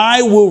 and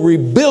I will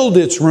rebuild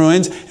its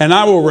ruins, and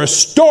I will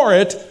restore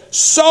it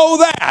so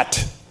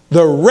that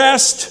the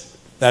rest,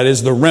 that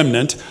is the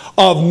remnant,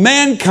 of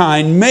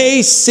mankind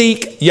may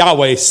seek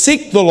Yahweh,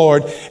 seek the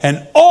Lord,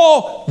 and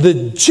all the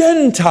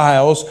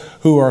Gentiles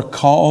who are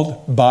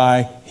called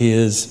by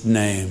his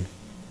name.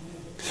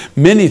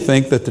 Many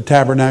think that the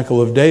tabernacle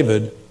of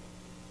David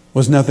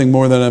was nothing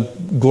more than a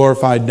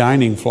glorified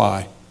dining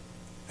fly.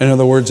 In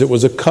other words, it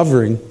was a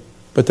covering,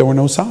 but there were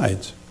no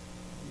sides.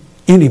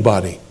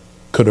 Anybody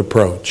could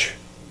approach.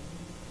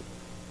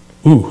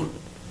 The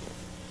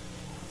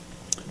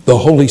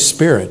Holy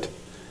Spirit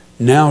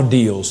now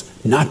deals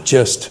not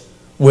just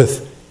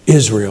with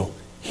Israel.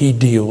 He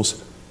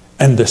deals,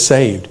 and the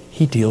saved,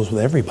 he deals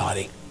with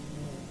everybody.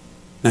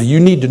 Now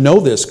you need to know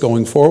this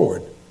going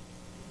forward.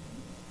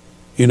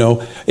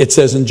 It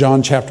says in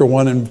John chapter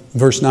 1 and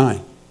verse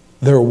 9,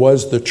 there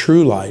was the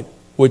true light,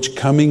 which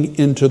coming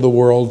into the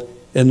world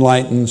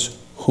enlightens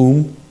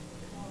whom?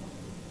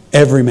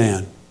 Every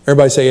man.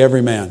 Everybody say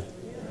every man.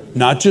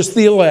 Not just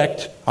the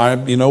elect.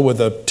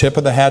 With a tip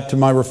of the hat to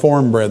my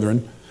Reformed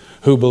brethren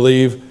who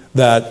believe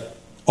that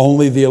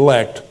only the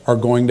elect are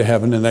going to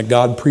heaven and that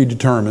God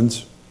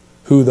predetermines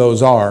who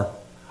those are.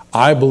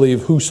 I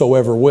believe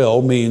whosoever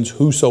will means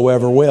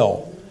whosoever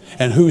will.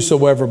 And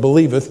whosoever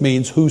believeth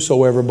means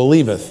whosoever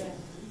believeth.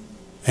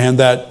 And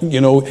that,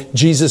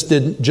 Jesus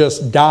didn't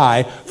just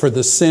die for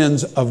the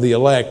sins of the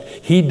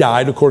elect. He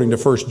died, according to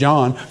 1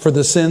 John, for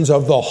the sins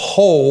of the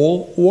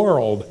whole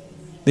world.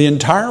 The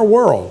entire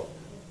world.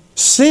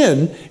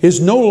 Sin is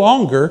no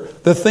longer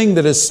the thing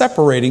that is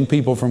separating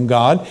people from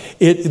God.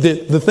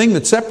 The thing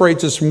that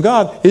separates us from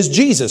God is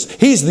Jesus.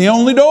 He's the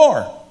only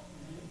door.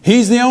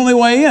 He's the only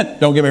way in.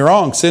 Don't get me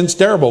wrong, sin's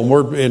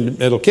terrible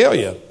and it'll kill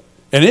you.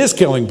 And it is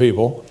killing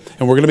people.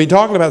 And we're going to be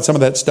talking about some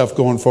of that stuff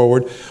going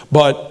forward.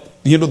 But,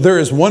 there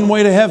is one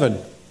way to heaven.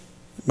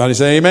 Everybody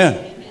say amen.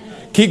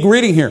 Amen. Keep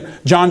reading here.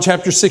 John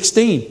chapter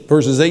 16,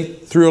 verses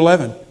 8 through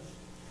 11.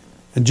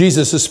 And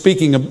Jesus is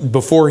speaking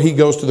before he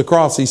goes to the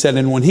cross. He said,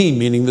 and when he,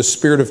 meaning the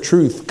Spirit of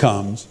truth,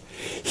 comes,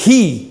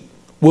 he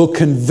will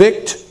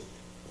convict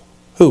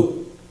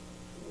who?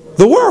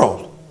 The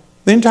world.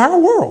 The entire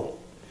world.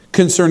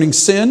 Concerning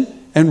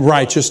sin and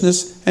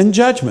righteousness and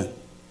judgment.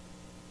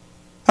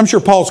 I'm sure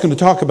Paul's going to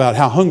talk about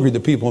how hungry the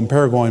people in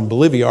Paraguay and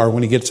Bolivia are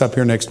when he gets up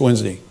here next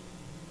Wednesday.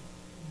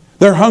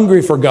 They're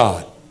hungry for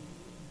God.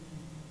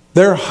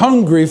 They're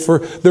hungry for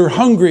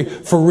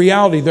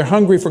reality. They're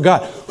hungry for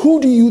God. Who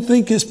do you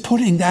think is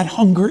putting that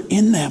hunger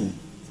in them?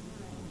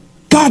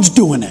 God's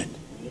doing it.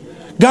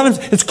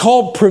 It's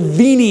called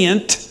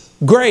prevenient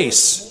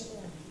grace.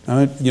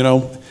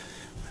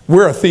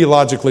 We're a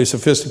theologically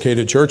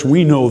sophisticated church.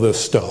 We know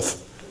this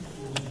stuff.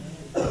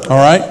 All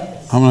right?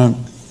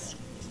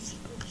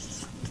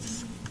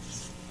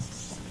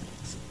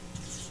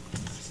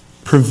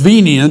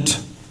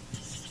 Prevenient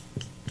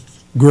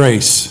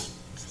grace.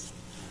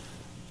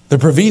 The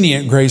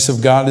prevenient grace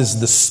of God is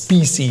the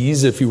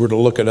species, if you were to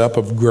look it up,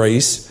 of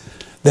grace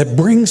that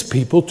brings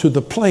people to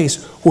the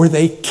place where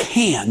they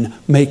can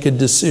make a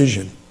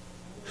decision.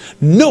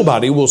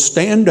 Nobody will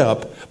stand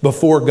up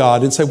before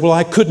God and say, well,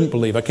 I couldn't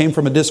believe. I came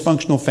from a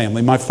dysfunctional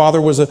family. My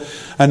father was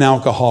an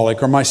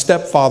alcoholic, or my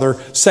stepfather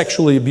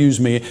sexually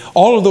abused me.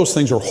 All of those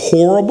things are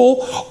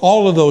horrible.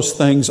 All of those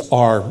things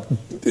are,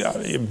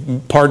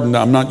 pardon,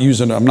 I'm not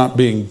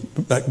being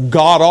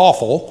god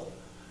awful,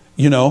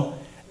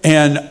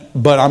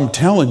 but I'm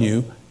telling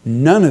you,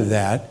 none of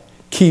that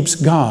keeps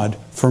God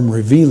from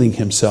revealing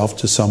himself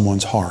to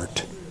someone's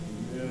heart.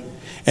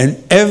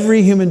 And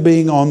every human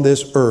being on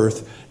this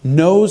earth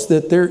knows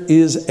that there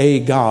is a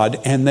God,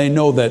 and they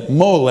know that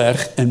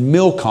Molech and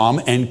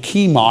Milcom and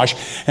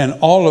Chemosh and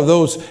all of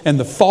those and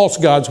the false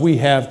gods we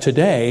have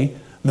today,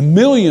 the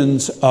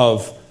millions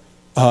of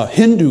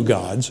Hindu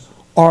gods,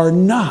 are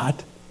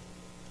not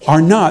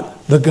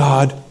the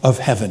God of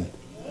heaven,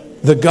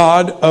 the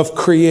God of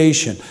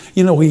creation.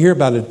 We hear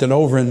about it that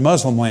over in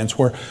Muslim lands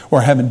where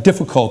we're having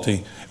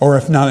difficulty, or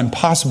if not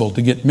impossible,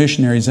 to get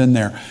missionaries in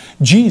there.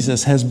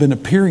 Jesus has been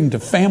appearing to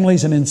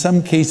families, and in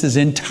some cases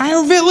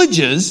entire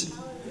villages,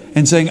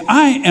 and saying,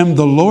 I am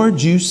the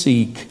Lord you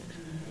seek.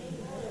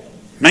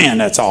 Man,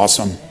 that's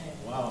awesome.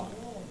 Wow.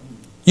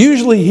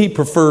 Usually he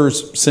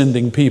prefers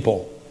sending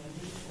people.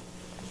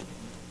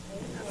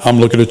 I'm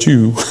looking at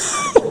you.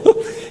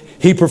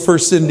 He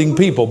prefers sending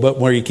people, but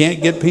where he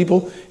can't get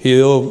people, he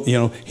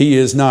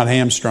is not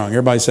hamstrung.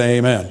 Everybody say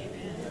amen.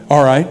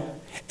 All right.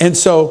 And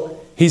so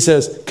he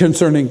says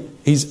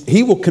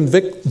he will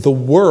convict the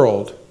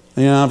world.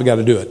 Yeah, I've got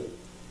to do it.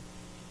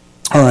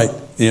 All right.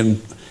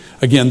 And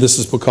again, this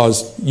is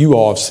because you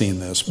all have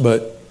seen this,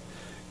 but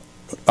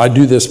I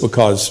do this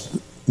because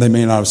they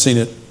may not have seen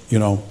it,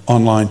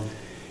 online.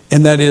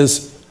 And that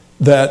is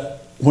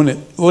that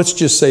let's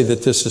just say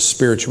that this is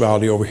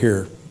spirituality over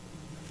here.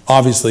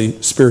 Obviously,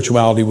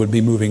 spirituality would be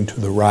moving to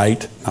the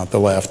right, not the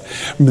left.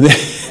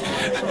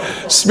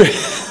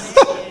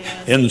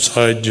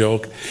 Inside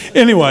joke.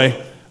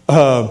 Anyway,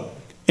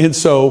 and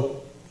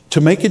so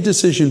to make a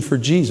decision for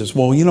Jesus,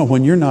 well,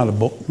 when you're not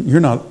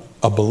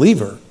a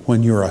believer,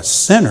 when you're a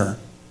sinner,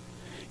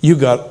 you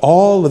got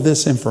all of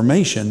this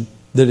information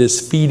that is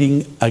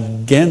feeding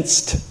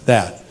against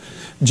that.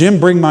 Jim,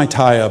 bring my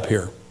tie up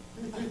here.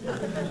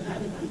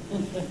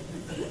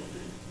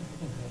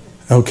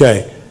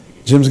 Okay.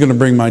 Jim's going to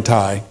bring my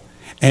tie,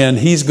 and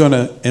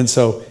and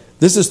so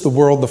this is the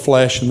world, the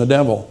flesh, and the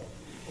devil.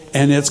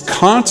 And it's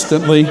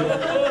constantly,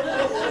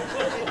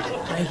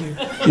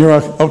 you're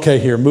okay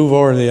here, move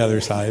over to the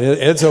other side.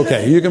 It's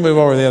okay, you can move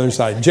over to the other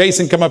side.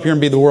 Jason, come up here and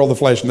be the world, the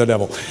flesh, and the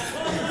devil.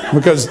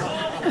 Because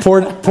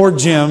poor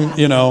Jim,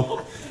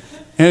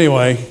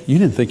 Anyway, you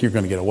didn't think you were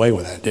going to get away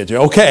with that, did you?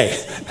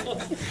 Okay.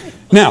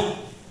 Now,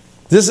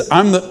 I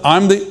am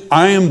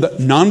the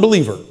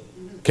non-believer.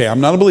 Okay,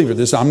 I'm not a believer.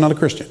 I'm not a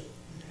Christian.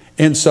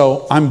 And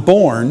so I'm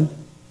born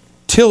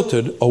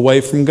tilted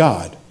away from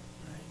God.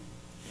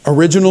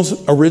 Original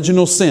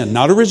sin,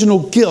 not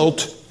original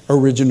guilt,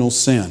 original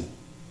sin,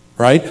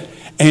 right?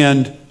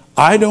 And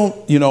I don't,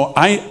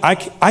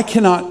 I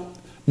cannot,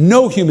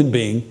 no human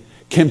being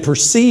can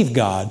perceive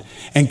God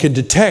and can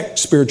detect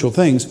spiritual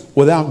things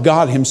without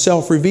God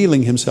himself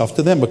revealing himself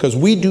to them, because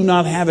we do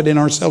not have it in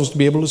ourselves to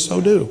be able to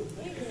so do.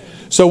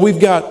 So we've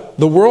got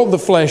the world, the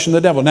flesh, and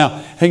the devil. Now,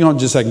 hang on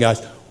just a second,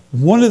 guys.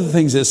 One of the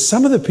things is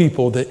some of the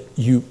people that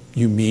you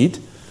meet,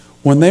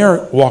 when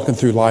they're walking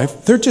through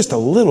life, they're just a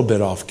little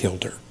bit off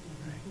kilter.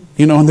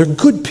 And they're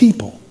good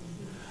people.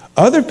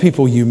 Other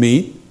people you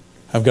meet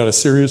have got a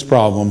serious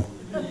problem.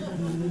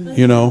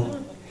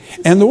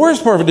 And the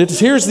worst part of it is,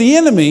 here's the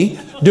enemy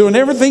doing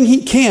everything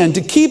he can to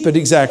keep it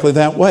exactly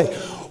that way.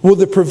 Well,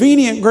 the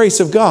prevenient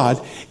grace of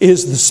God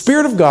is the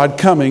Spirit of God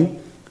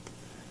coming,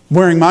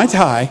 wearing my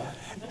tie,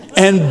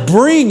 and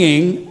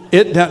bringing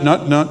it down,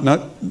 not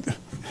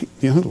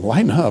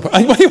lighten up.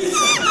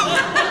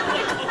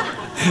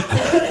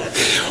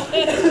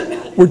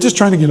 We're just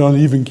trying to get on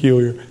an even keel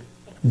here.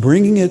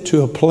 Bringing it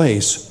to a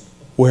place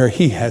where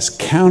he has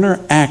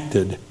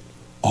counteracted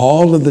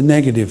all of the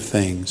negative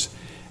things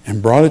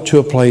and brought it to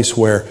a place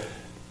where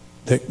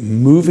that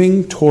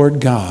moving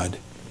toward God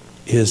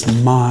is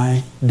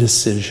my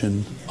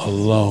decision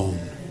alone.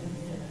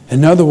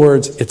 In other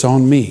words, it's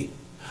on me.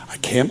 I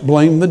can't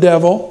blame the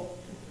devil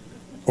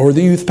or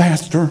the youth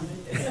pastor,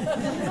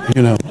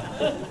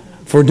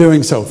 for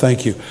doing so.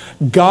 Thank you.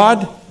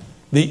 God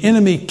The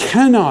enemy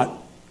cannot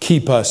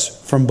keep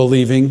us from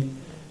believing,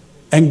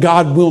 and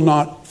God will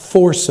not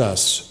force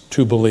us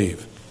to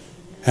believe.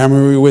 How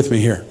many are you with me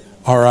here?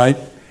 All right.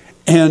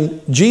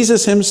 And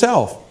Jesus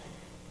himself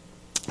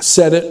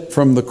said it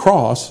from the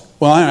cross.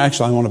 Well, I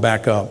want to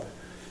back up.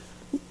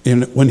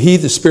 When he,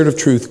 the Spirit of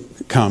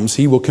truth, comes,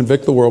 he will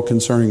convict the world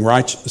concerning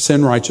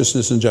sin,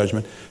 righteousness, and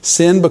judgment.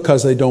 Sin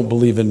because they don't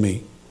believe in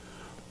me.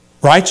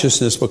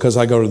 Righteousness because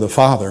I go to the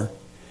Father.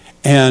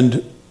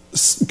 And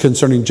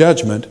concerning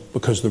judgment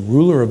because the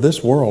ruler of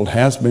this world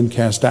has been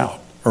cast out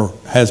or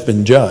has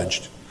been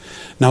judged.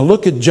 Now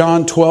look at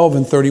John 12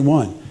 and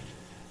 31.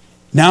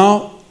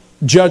 Now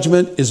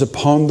judgment is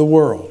upon the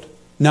world.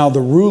 Now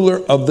the ruler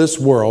of this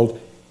world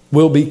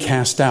will be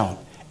cast out.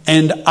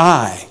 And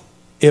I,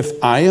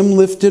 if I am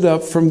lifted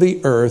up from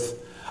the earth,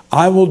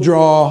 I will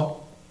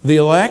draw the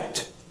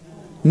elect?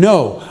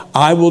 No,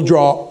 I will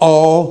draw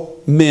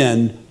all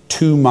men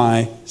to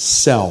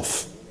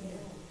myself.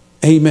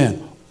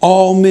 Amen.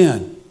 All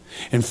men.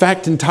 In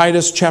fact, in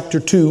Titus chapter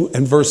 2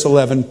 and verse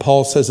 11,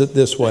 Paul says it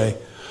this way.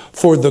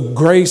 For the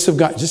grace of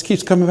God, it just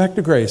keeps coming back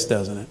to grace,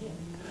 doesn't it?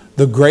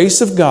 The grace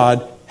of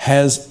God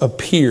has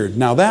appeared.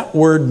 Now that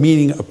word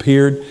meaning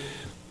appeared,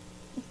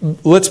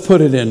 let's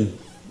put it in,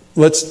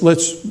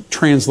 let's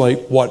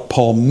translate what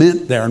Paul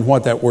meant there and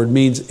what that word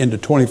means into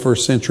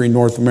 21st century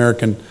North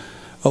American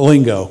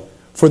lingo.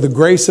 For the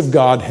grace of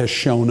God has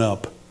shown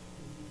up.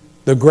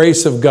 The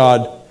grace of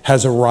God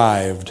has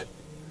arrived.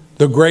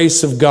 The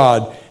grace of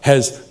God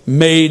has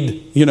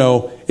made,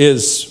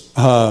 is,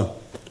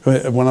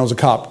 when I was a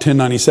cop,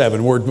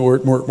 1097,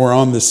 we're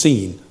on the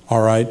scene,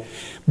 all right?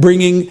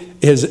 Bringing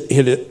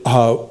the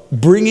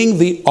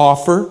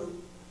offer,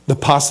 the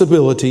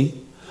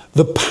possibility,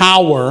 the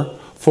power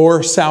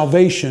for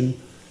salvation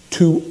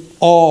to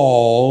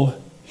all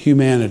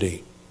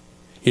humanity.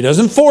 He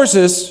doesn't force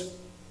us,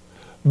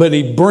 but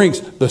he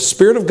brings, the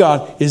Spirit of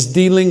God is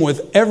dealing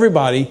with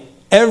everybody,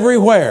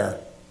 everywhere.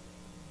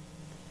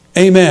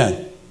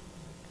 Amen.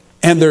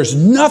 And there's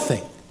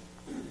nothing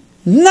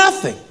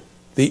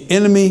the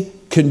enemy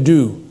can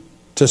do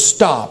to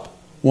stop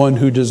one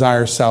who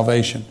desires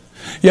salvation.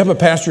 Yeah, but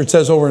Pastor, it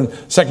says over in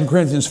 2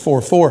 Corinthians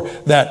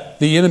 4:4 that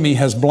the enemy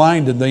has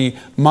blinded the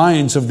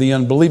minds of the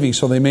unbelieving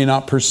so they may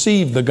not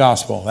perceive the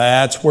gospel.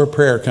 That's where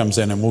prayer comes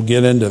in, and we'll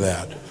get into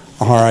that.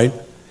 All right.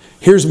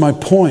 Here's my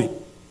point.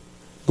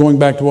 Going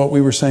back to what we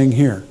were saying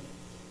here.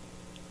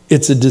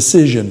 It's a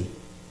decision.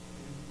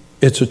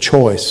 It's a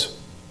choice.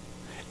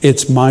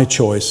 It's my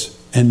choice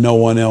and no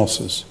one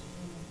else's.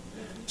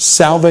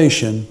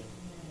 Salvation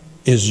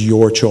is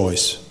your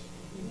choice.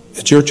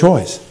 It's your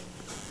choice.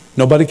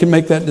 Nobody can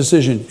make that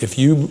decision. If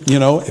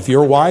if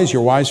you're wise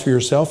for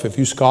yourself. If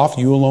you scoff,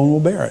 you alone will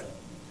bear it.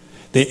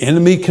 The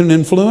enemy can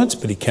influence,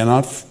 but he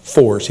cannot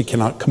force, he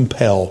cannot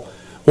compel.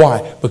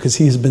 Why? Because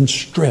he has been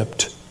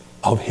stripped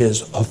of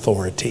his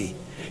authority.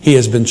 He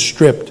has been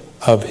stripped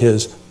of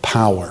his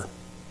power.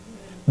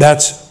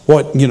 That's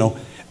what,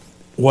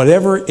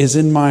 whatever is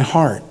in my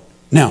heart.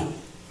 Now,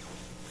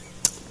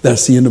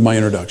 that's the end of my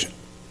introduction.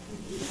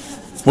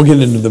 We'll get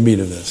into the meat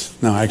of this.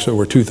 Now, actually,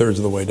 we're 2/3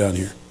 of the way done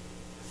here.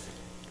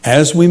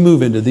 As we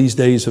move into these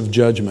days of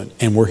judgment,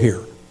 and we're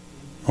here.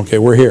 Okay,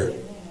 we're here.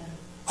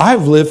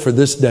 I've lived for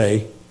this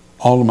day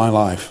all of my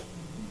life.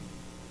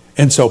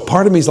 And so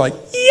part of me is like,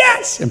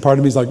 yes! And part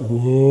of me is like,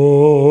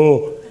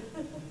 whoa!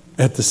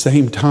 At the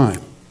same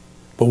time.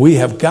 But we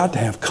have got to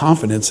have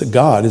confidence that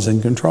God is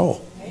in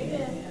control.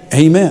 Amen.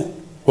 Amen.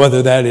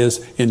 Whether that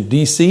is in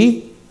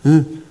D.C.,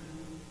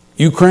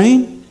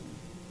 Ukraine,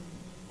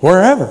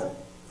 wherever.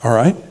 All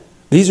right?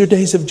 These are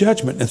days of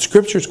judgment. And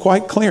Scripture is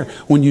quite clear.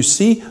 When you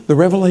see the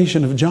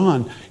revelation of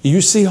John, you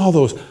see all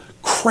those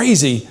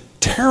crazy,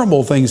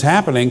 terrible things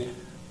happening.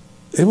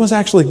 It was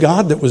actually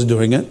God that was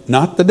doing it,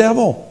 not the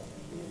devil.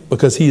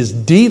 Because he is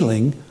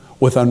dealing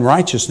with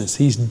unrighteousness.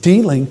 He's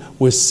dealing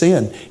with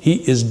sin. He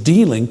is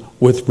dealing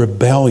with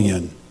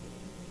rebellion.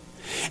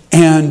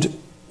 And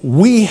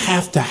we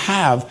have to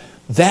have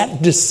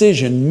that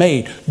decision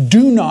made.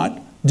 Do not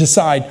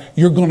decide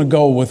you're going to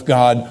go with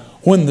God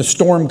when the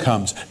storm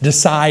comes.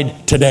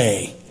 Decide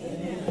today.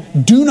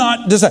 Amen. Do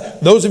not decide.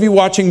 Those of you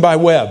watching by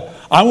web,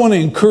 I want to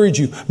encourage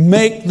you.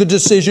 Make the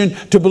decision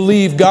to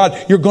believe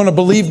God. You're going to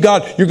believe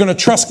God. You're going to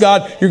trust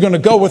God. You're going to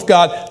go with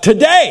God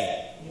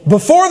today,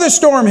 before the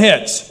storm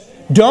hits.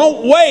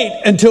 Don't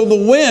wait until the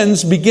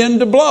winds begin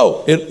to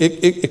blow.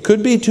 It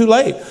could be too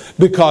late,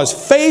 because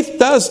faith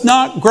does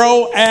not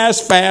grow as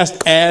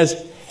fast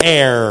as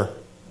air.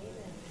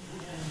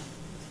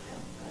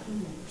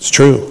 It's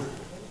true.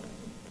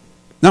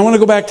 Now I want to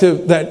go back to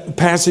that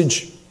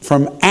passage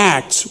from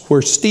Acts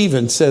where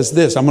Stephen says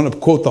this. I'm going to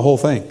quote the whole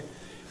thing.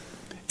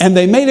 And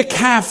they made a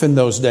calf in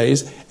those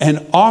days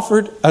and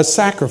offered a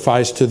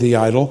sacrifice to the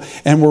idol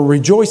and were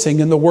rejoicing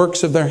in the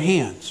works of their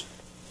hands.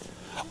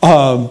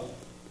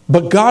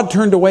 But God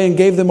turned away and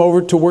gave them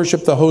over to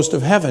worship the host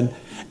of heaven,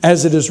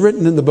 as it is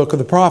written in the book of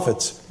the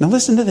prophets. Now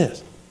listen to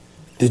this.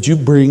 Did you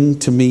bring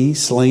to me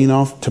slain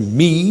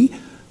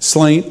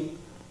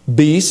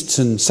beasts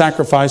and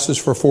sacrifices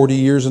for 40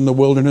 years in the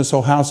wilderness,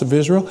 O house of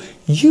Israel.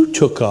 You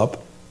took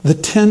up the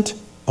tent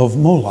of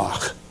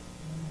Moloch.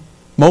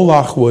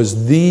 Moloch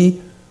was the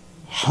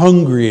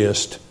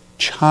hungriest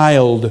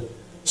child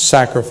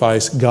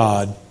sacrifice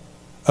god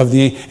of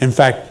the... In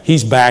fact,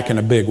 he's back in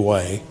a big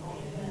way.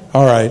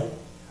 All right.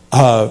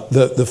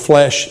 The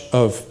flesh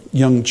of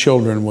young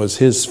children was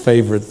his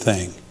favorite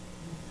thing.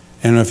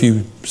 And if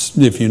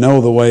you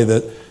know the way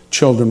that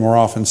children were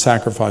often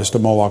sacrificed to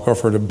Moloch or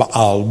to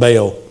Baal,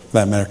 for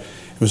that matter,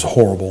 it was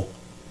horrible.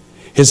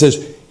 It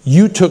says,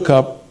 you took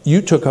up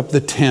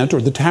the tent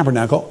or the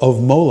tabernacle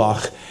of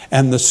Moloch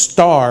and the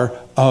star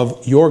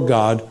of your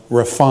god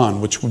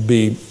Rephan, which would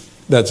be,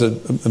 that's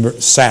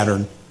a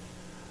Saturn.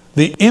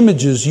 The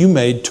images you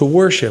made to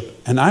worship,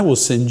 and I will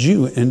send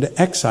you into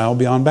exile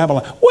beyond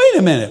Babylon. Wait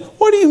a minute,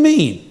 what do you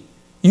mean?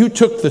 You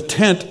took the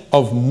tent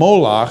of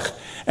Moloch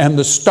and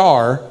the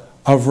star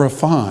of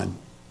Rephan.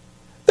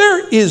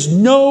 There is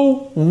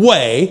no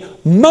way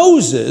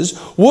Moses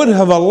would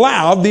have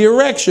allowed the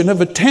erection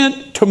of a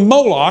tent to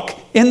Moloch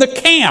in the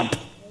camp.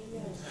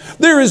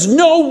 There is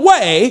no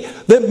way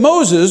that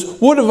Moses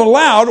would have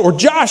allowed, or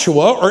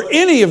Joshua, or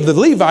any of the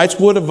Levites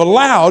would have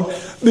allowed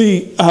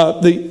the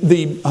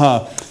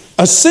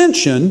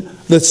ascension,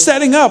 the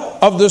setting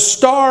up of the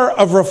star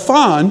of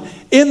Rephan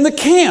in the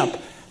camp.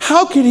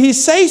 How could he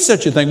say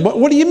such a thing?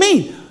 What do you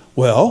mean?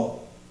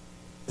 Well,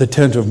 the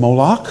tent of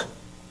Moloch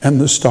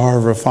and the star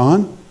of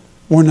Rephan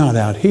were not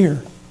out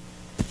here.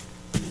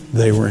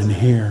 They were in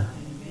here.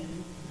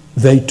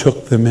 They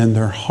took them in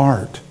their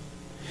heart.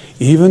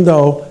 Even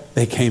though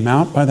they came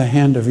out by the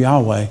hand of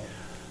Yahweh,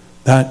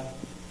 that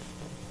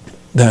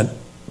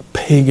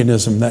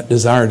paganism, that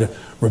desire to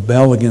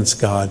rebel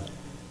against God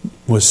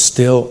was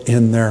still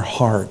in their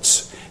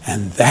hearts.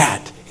 And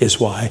that is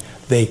why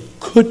they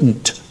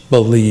couldn't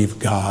believe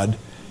God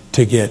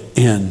to get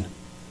in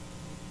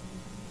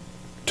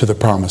to the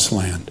promised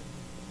land.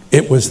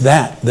 It was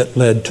that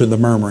led to the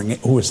murmuring.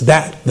 It was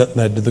that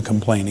led to the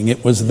complaining.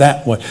 It was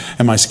that what...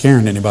 Am I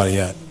scaring anybody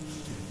yet?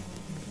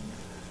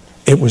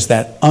 It was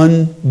that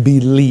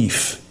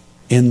unbelief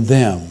in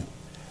them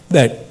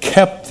that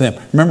kept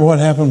them. Remember what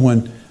happened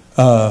when,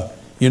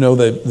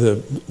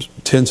 the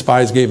 10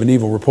 spies gave an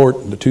evil report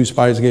and the 2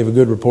 spies gave a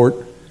good report?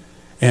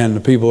 And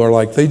the people are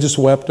like, they just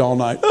wept all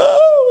night.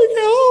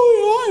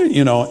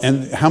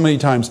 And how many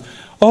times,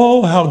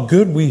 oh, how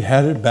good we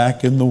had it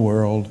back in the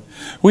world.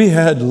 We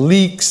had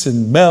leeks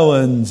and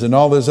melons and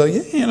all this.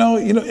 Isn't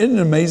it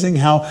amazing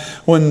how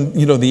when,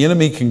 the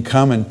enemy can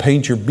come and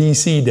paint your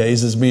BC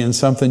days as being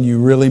something you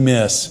really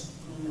miss?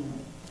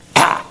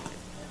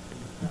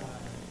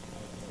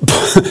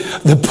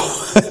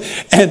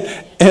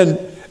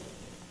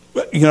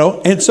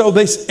 And so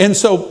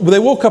they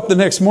woke up the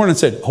next morning and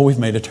said, oh, we've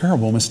made a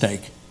terrible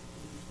mistake.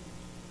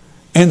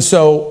 And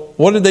so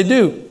what did they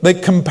do? They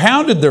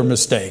compounded their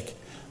mistake.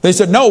 They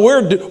said, no,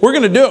 we're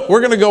going to do it. We're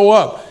going to go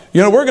up.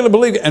 We're going to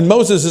believe it. And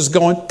Moses is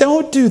going,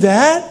 don't do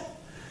that.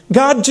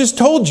 God just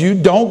told you,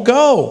 don't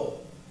go.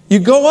 You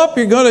go up,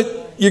 you're going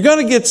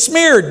to get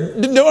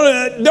smeared.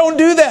 Don't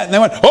do that. And they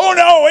went, oh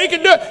no, we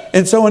can do it.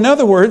 And so in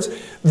other words,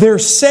 they're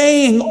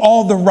saying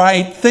all the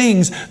right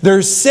things.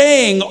 They're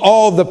saying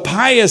all the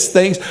pious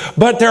things,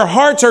 but their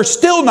hearts are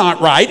still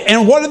not right.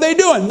 And what are they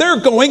doing?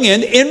 They're going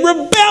in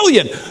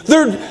rebellion.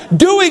 They're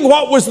doing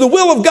what was the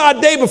will of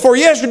God day before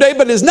yesterday,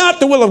 but is not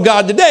the will of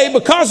God today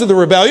because of the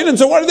rebellion. And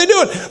so what are they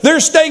doing? They're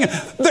staying.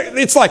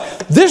 It's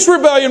like, this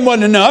rebellion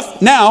wasn't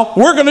enough. Now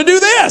we're going to do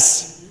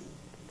this.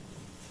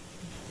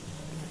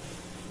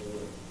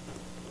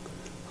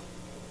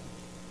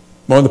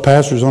 One of the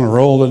pastors on a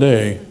roll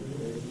today.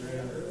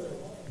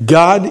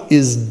 God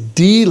is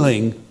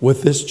dealing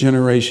with this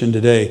generation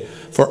today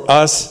for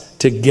us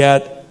to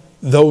get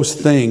those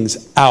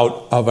things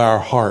out of our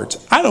hearts.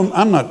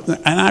 I'm not,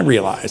 and I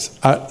realize,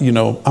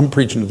 I'm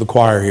preaching to the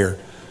choir here,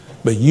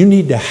 but you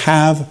need to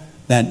have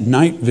that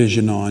night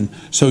vision on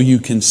so you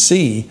can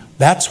see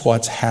that's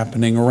what's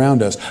happening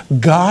around us.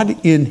 God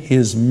in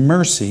His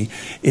mercy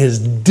is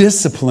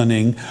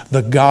disciplining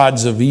the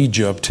gods of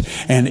Egypt,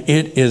 and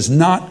it is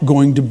not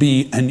going to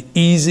be an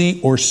easy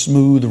or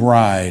smooth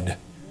ride.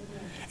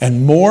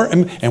 And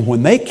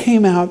when they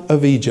came out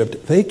of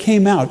Egypt, they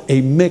came out a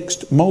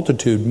mixed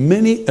multitude.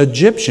 Many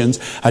Egyptians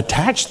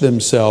attached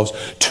themselves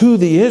to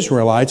the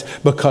Israelites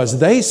because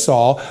they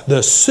saw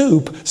the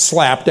soup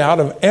slapped out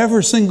of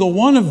every single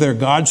one of their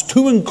gods,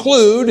 to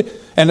include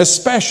and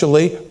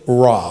especially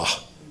Ra,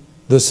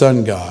 the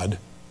sun god,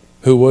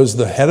 who was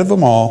the head of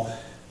them all.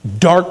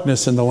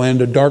 Darkness in the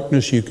land of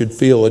darkness, you could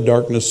feel a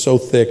darkness so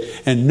thick,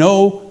 and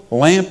no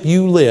lamp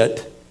you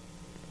lit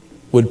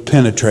would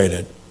penetrate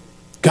it.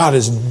 God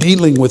is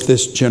dealing with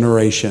this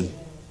generation.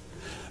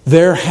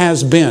 There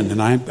has been,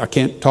 and I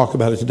can't talk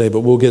about it today,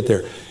 but we'll get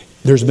there.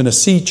 There's been a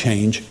sea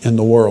change in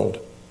the world.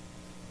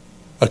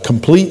 A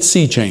complete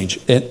sea change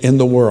in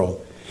the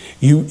world.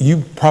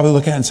 You probably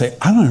look at it and say,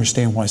 I don't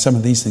understand why some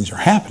of these things are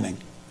happening.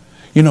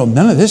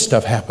 None of this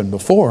stuff happened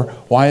before.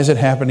 Why is it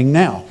happening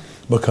now?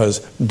 Because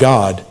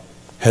God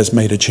has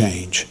made a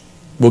change.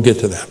 We'll get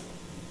to that.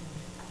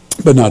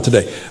 But not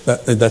today.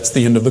 That's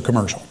the end of the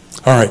commercial.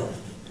 All right.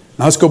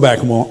 Now let's go back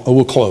and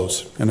we'll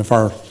close. And if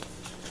our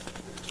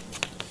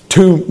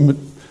two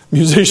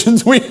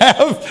musicians we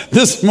have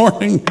this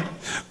morning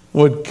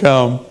would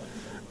come.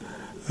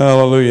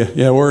 Hallelujah.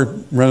 Yeah, we're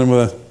running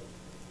with a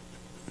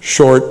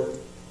short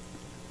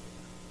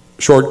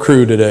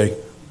crew today.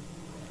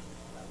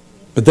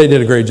 But they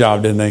did a great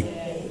job, didn't they?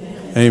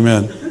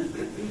 Amen.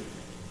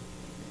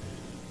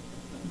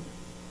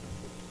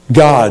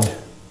 God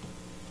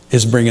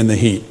is bringing the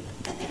heat.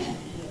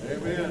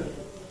 Amen.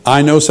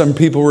 I know some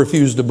people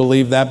refuse to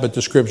believe that, but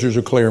the scriptures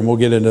are clear, and we'll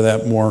get into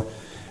that more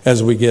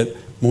as we get.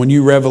 When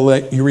you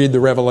read the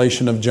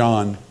revelation of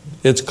John,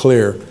 it's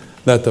clear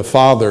that the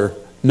Father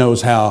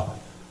knows how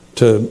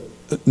to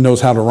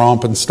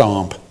romp and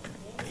stomp.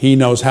 He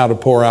knows how to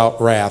pour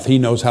out wrath. He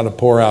knows how to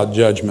pour out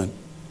judgment.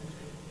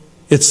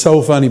 It's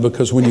so funny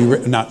because when you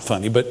not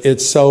funny, but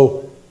it's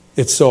so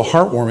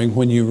heartwarming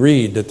when you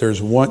read that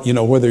there's one,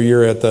 whether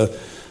you're at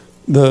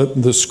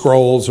the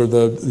scrolls or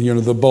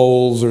the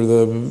bowls or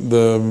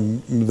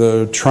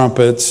the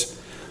trumpets,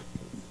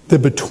 that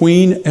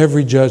between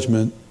every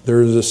judgment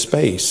there is a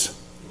space,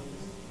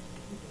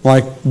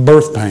 like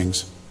birth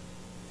pangs,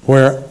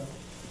 where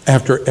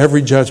after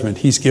every judgment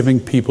He's giving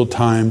people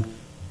time.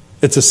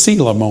 It's a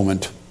Selah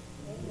moment.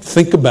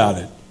 Think about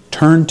it.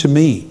 Turn to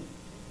me.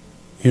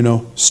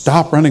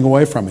 Stop running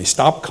away from me.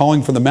 Stop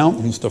calling for the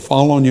mountains to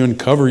fall on you and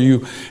cover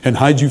you and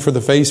hide you for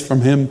the face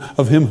of him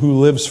who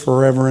lives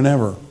forever and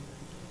ever.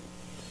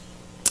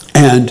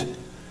 And,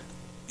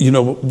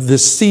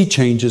 this sea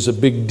change is a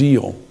big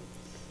deal.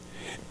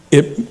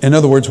 In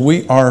other words, we're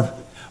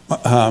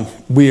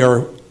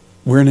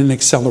in an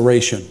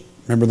acceleration.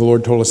 Remember, the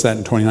Lord told us that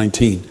in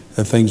 2019,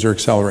 that things are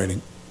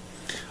accelerating.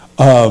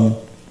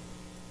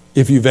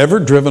 If you've ever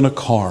driven a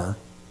car,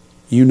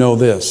 you know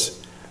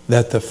this,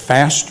 that the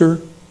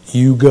faster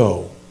you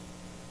go,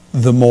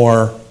 the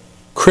more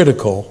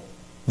critical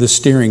the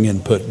steering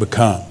input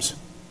becomes.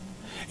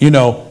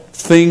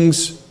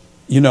 Things,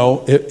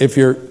 have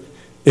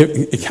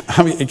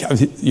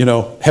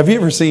you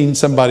ever seen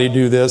somebody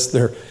do this?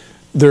 And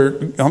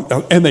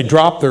they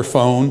drop their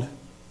phone,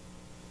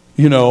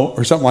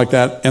 or something like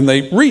that, and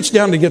they reach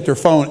down to get their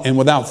phone, and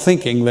without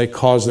thinking, they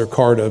cause their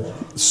car to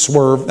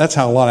swerve. That's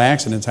how a lot of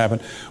accidents happen.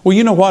 Well,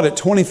 you know what? At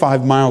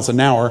 25 miles an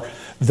hour,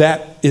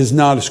 that is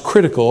not as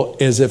critical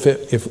as if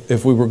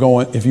you were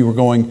going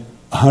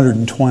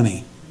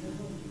 120.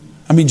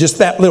 I mean, just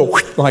that little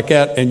like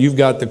that, and you've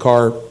got the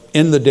car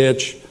in the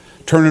ditch,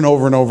 turning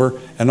over and over,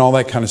 and all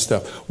that kind of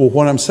stuff. Well,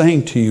 what I'm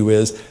saying to you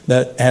is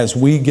that as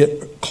we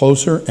get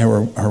closer,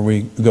 or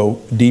we go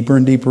deeper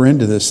and deeper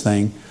into this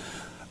thing,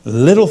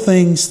 little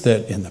things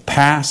that in the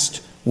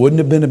past wouldn't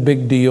have been a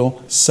big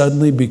deal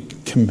suddenly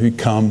can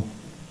become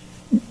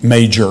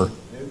major.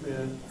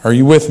 Amen. Are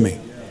you with me? Yeah.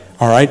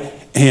 All right.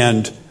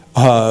 And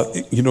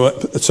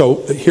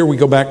so here we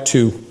go back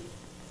to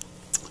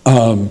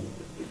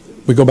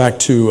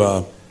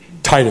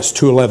Titus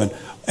 2:11,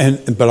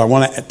 but I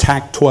want to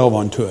tack 12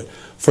 onto it.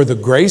 For the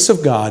grace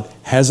of God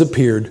has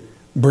appeared,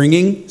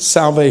 bringing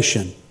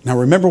salvation. Now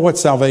remember what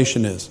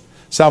salvation is.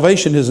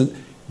 Salvation isn't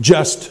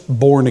just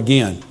born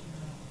again.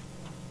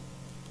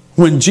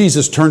 When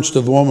Jesus turns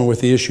to the woman with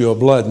the issue of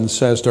blood and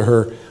says to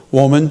her,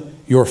 "Woman,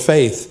 your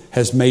faith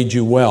has made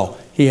you well,"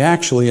 he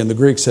actually in the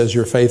Greek says,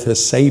 "Your faith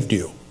has saved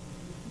you."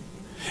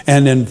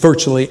 And in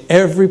virtually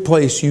every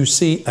place you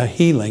see a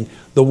healing,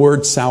 the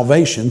word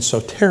salvation,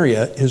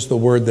 soteria, is the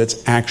word that's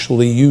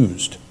actually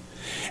used.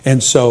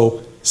 And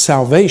so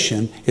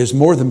salvation is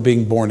more than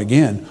being born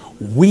again.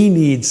 We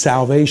need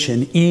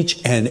salvation each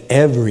and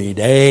every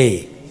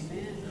day.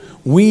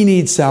 We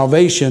need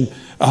salvation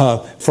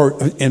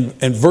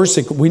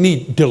we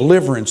need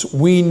deliverance.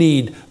 We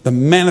need the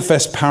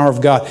manifest power of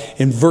God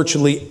in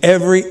virtually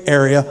every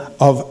area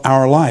of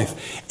our life.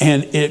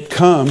 And it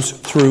comes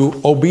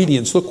through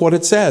obedience. Look what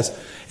it says.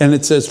 And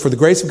it says, for the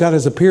grace of God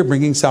has appeared,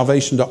 bringing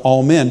salvation to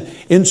all men,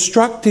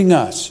 instructing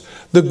us.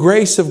 The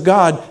grace of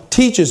God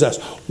teaches us.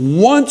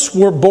 Once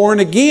we're born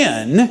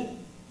again,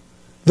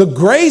 the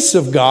grace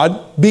of God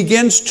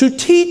begins to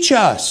teach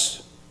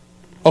us.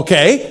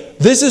 Okay,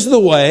 this is the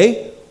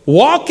way.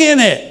 Walk in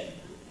it.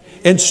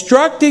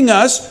 Instructing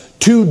us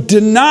to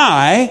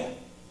deny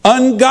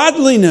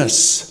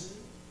ungodliness,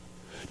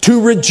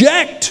 to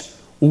reject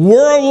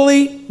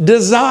worldly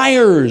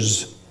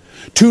desires,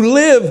 to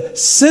live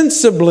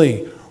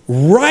sensibly,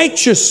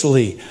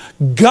 righteously,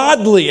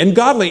 godly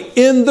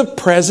in the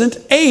present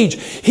age.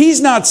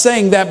 He's not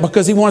saying that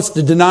because he wants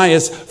to deny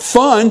us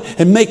fun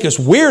and make us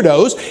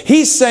weirdos.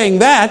 He's saying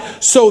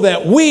that so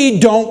that we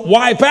don't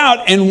wipe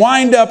out and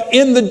wind up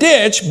in the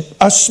ditch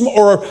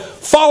or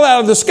fall out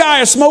of the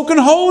sky a smoking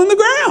hole in the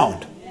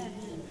ground.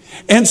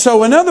 And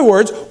so, in other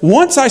words,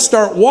 once I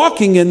start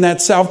walking in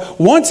that so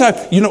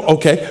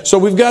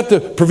we've got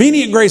the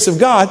prevenient grace of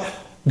God.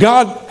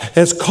 God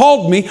has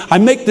called me. I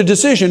make the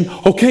decision.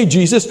 Okay,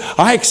 Jesus,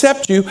 I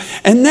accept you.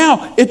 And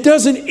now it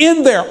doesn't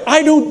end there.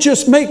 I don't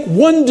just make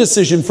one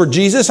decision for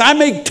Jesus. I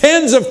make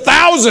tens of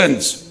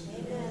thousands.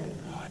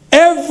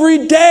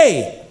 Every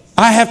day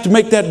I have to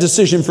make that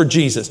decision for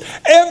Jesus.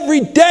 Every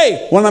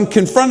day when I'm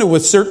confronted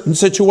with certain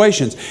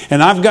situations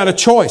and I've got a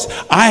choice,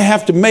 I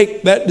have to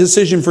make that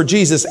decision for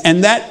Jesus.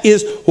 And that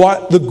is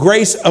what the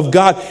grace of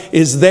God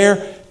is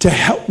there to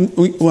help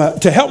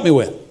me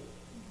with.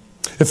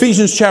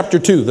 Ephesians chapter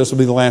 2, this will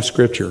be the last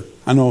scripture.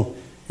 I know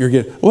you're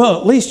getting, well,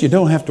 at least you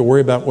don't have to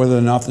worry about whether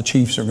or not the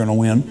Chiefs are going to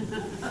win.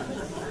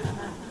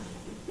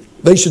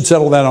 They should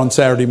settle that on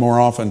Saturday more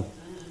often.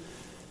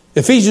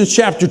 Ephesians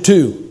chapter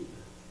 2,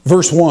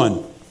 verse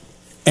 1.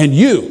 And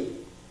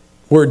you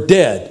were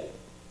dead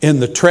in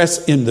the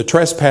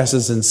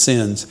trespasses and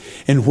sins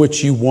in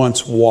which you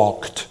once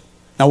walked.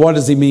 Now, what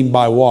does he mean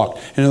by walk?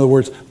 In other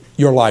words,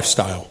 your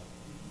lifestyle.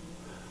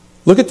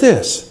 Look at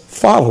this.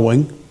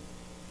 Following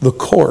the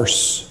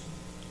course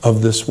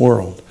of this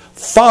world.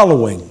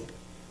 Following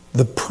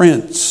the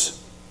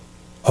prince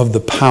of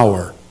the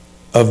power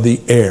of the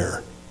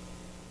air.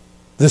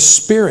 The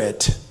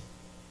spirit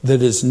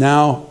that is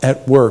now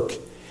at work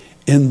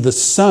in the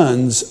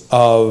sons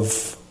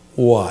of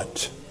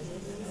what?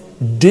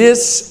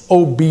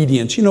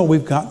 Disobedience. You know,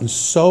 we've gotten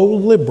so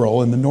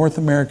liberal in the North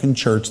American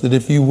church that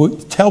if you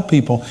would tell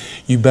people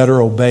you better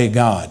obey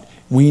God,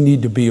 we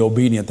need to be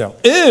obedient. They'll,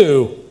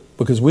 ew,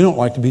 because we don't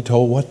like to be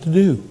told what to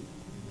do.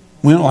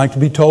 We don't like to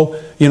be told,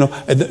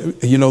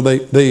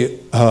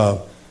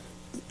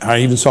 I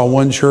even saw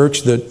one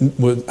church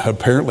that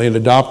apparently had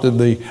adopted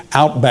the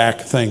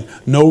Outback thing.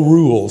 No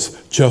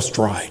rules, just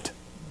right.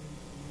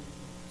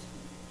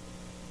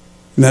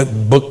 And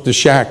that book, The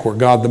Shack, where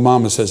God the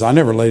Mama says, I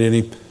never laid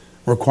any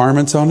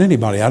requirements on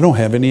anybody. I don't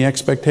have any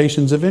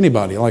expectations of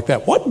anybody like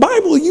that. What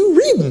Bible are you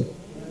reading?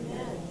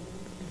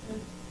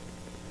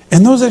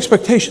 And those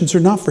expectations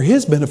are not for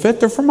his benefit,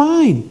 they're for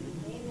mine.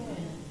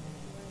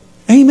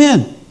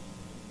 Amen.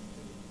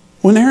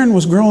 When Aaron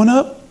was growing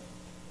up,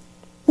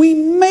 we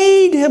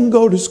made him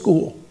go to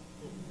school.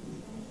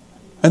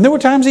 And there were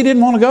times he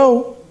didn't want to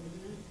go.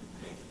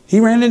 He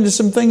ran into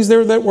some things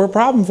there that were a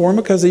problem for him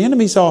because the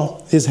enemy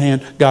saw his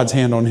hand, God's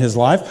hand on his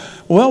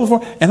life well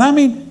before. And I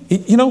mean,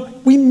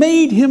 we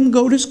made him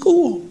go to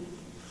school.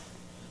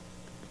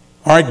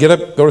 All right, get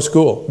up, go to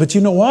school. But you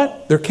know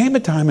what? There came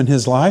a time in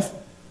his life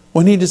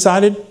when he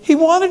decided he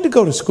wanted to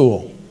go to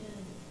school.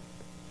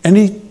 And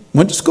he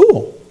went to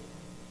school.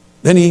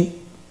 Then he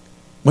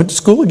went to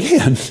school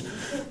again.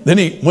 Then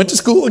he went to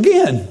school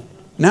again.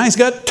 Now he's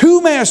got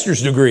 2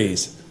 master's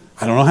degrees.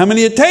 I don't know how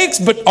many it takes,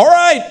 but all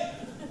right.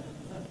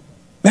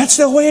 That's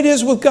the way it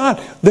is with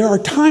God. There are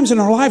times in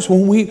our lives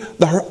when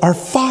our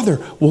Father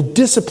will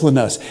discipline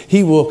us.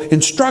 He will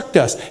instruct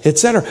us,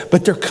 etc.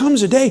 But there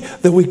comes a day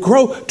that we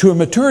grow to a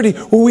maturity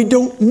where we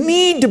don't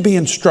need to be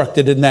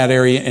instructed in that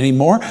area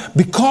anymore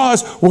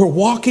because we're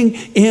walking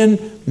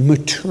in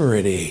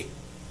maturity.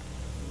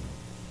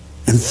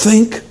 And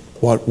think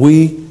what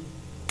we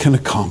can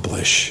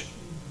accomplish.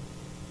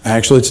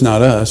 Actually, it's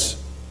not us.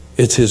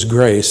 It's His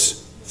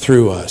grace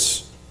through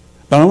us.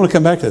 But I want to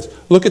come back to this.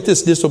 Look at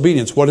this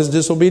disobedience. What is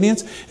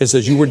disobedience? It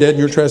says you were dead in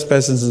your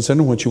trespasses and sin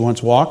in which you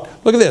once walked.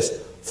 Look at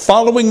this.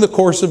 Following the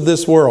course of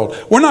this world.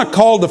 We're not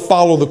called to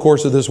follow the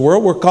course of this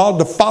world. We're called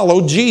to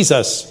follow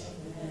Jesus.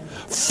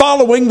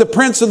 Following the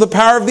prince of the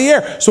power of the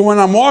air. So when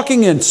I'm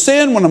walking in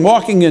sin, when I'm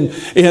walking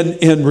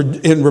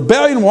in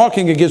rebellion,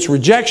 walking against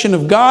rejection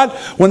of God,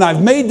 when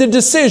I've made the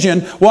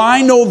decision, well,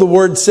 I know the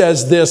word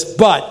says this,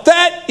 but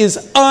that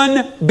is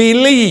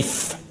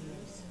unbelief.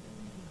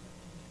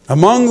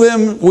 Among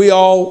them, we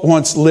all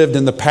once lived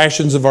in the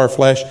passions of our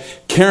flesh,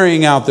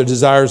 carrying out the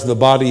desires of the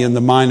body and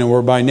the mind, and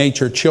were by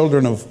nature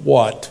children of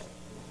what?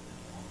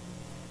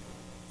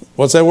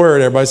 What's that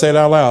word? Everybody say it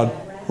out loud.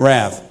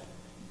 Wrath.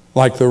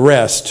 Like the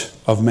rest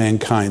of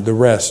mankind, the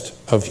rest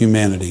of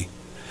humanity.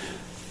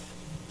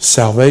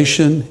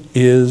 Salvation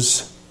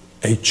is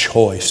a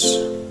choice.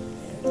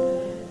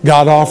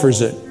 God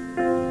offers it.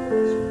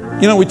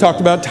 We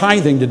talked about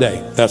tithing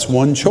today. That's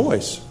one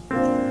choice.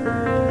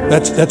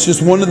 That's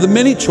just one of the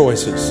many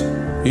choices,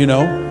 When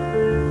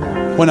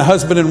a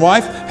husband and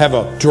wife have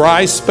a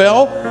dry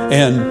spell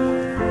and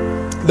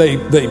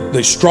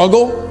they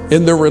struggle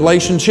in their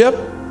relationship,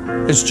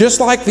 it's just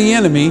like the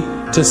enemy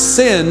to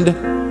send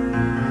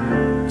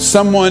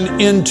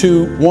someone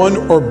into one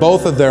or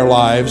both of their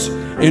lives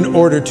in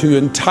order to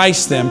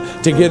entice them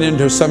to get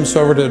into some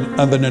sort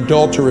of an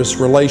adulterous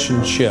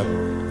relationship.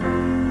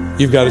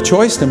 You've got a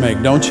choice to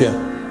make, don't you?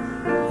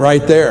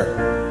 Right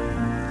there.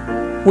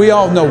 We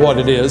all know what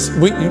it is.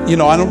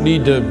 I don't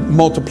need to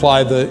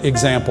multiply the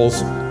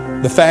examples.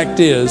 The fact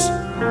is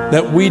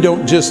that we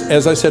don't just,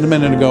 as I said a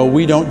minute ago,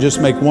 we don't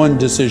just make one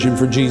decision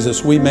for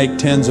Jesus. We make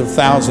tens of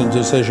thousands of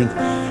decisions.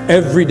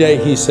 Every day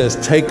He says,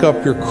 take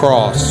up your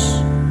cross,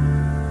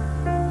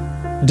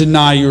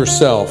 deny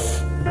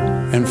yourself,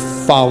 and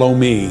follow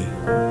me.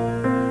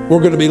 We're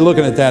going to be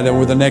looking at that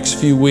over the next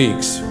few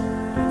weeks,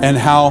 and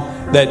how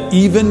that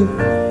even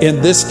in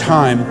this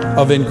time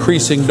of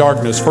increasing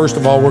darkness, first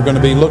of all, we're going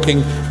to be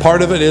looking,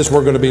 part of it is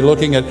we're going to be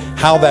looking at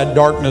how that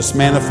darkness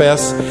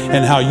manifests,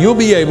 and how you'll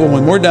be able,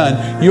 when we're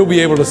done, you'll be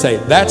able to say,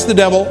 that's the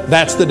devil,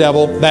 that's the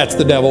devil, that's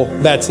the devil,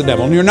 that's the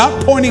devil. And you're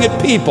not pointing at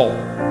people.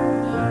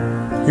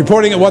 You're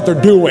pointing at what they're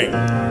doing.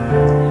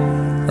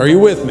 Are you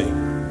with me?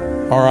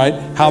 All right.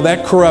 How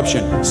that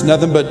corruption, it's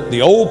nothing but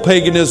the old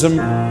paganism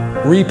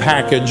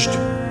repackaged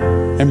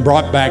and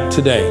brought back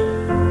today.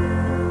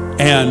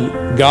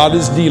 And God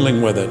is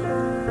dealing with it.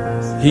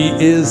 He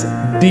is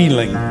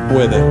dealing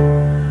with it.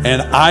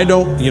 And I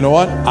don't, you know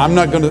what? I'm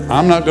not going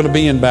to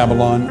be in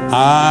Babylon.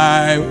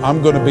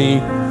 I'm going to be,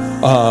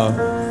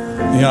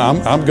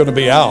 I'm going to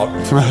be out.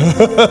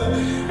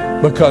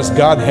 Because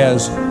God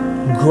has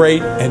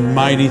great and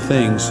mighty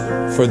things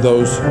for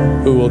those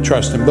who will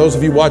trust Him. Those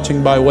of you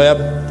watching by web,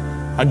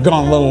 I've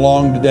gone a little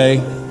long today.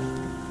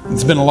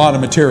 It's been a lot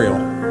of material.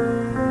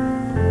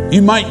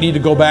 You might need to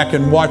go back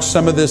and watch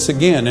some of this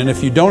again. And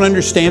if you don't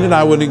understand it,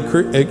 I would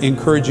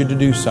encourage you to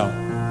do so.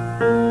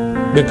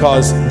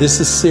 Because this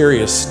is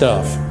serious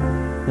stuff.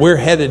 We're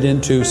headed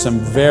into some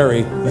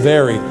very,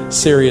 very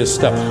serious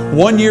stuff.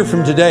 1 year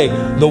from today,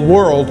 the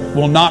world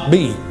will not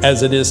be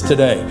as it is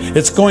today.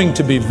 It's going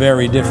to be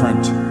very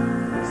different.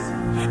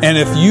 And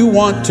if you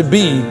want to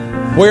be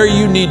where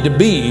you need to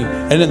be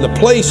and in the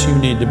place you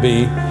need to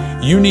be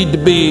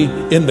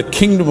in the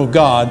kingdom of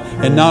God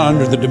and not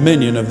under the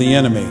dominion of the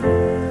enemy.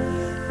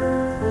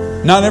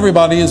 Not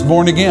everybody is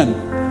born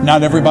again.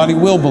 Not everybody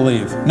will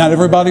believe. Not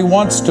everybody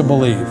wants to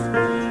believe.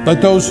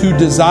 But those who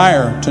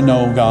desire to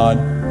know God,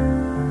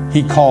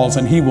 He calls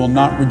and He will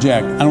not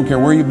reject. I don't care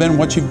where you've been,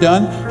 what you've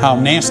done, how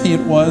nasty it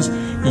was.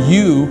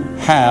 You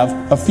have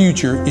a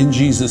future in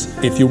Jesus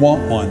if you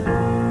want one.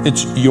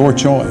 It's your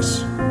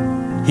choice.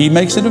 He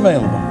makes it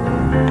available.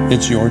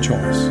 It's your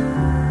choice.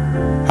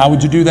 How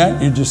would you do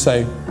that? You'd just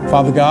say,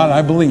 Father God,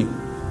 I believe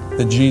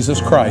that Jesus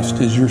Christ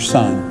is your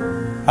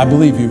Son. I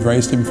believe you've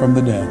raised Him from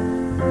the dead.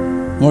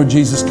 Lord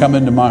Jesus, come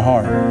into my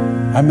heart.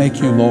 I make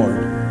you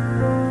Lord.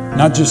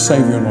 Not just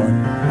Savior, Lord.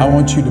 I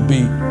want you to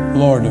be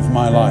Lord of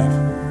my life.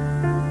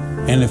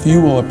 And if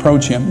you will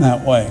approach Him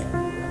that way,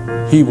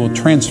 He will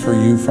transfer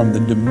you from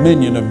the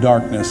dominion of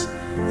darkness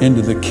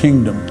into the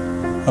kingdom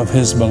of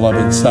His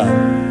beloved Son.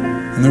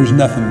 And there's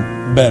nothing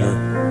better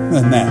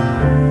than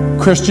that.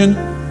 Christian,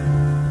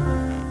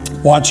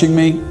 watching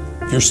me,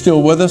 if you're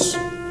still with us,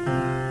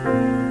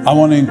 I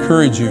want to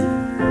encourage you.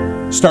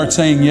 Start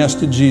saying yes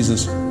to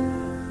Jesus.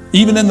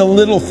 Even in the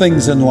little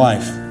things in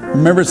life.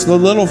 Remember, it's the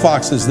little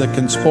foxes that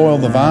can spoil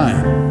the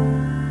vine.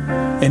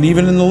 And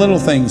even in the little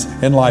things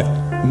in life,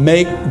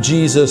 make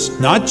Jesus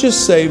not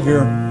just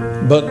Savior,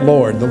 but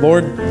Lord. The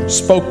Lord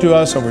spoke to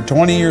us over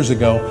 20 years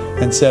ago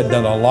and said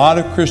that a lot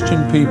of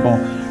Christian people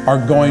are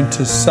going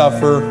to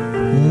suffer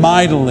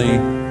mightily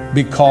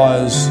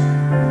because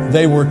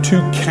they were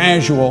too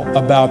casual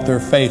about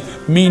their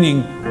faith,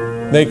 meaning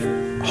they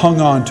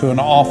hung on to an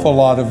awful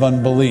lot of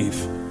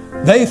unbelief.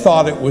 They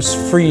thought it was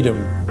freedom,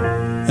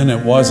 and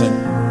it wasn't.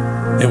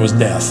 It was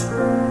death.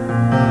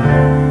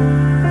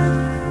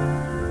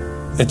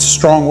 It's a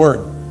strong word,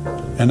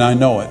 and I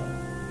know it,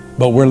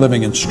 but we're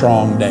living in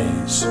strong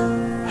days.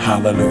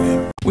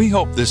 Hallelujah. We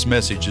hope this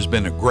message has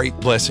been a great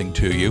blessing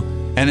to you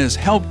and has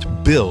helped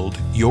build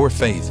your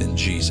faith in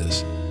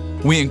Jesus.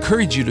 We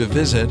encourage you to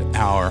visit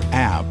our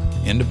app,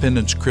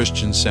 Independence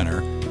Christian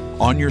Center,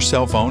 on your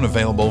cell phone,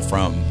 available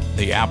from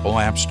the Apple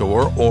App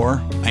Store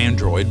or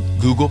Android,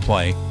 Google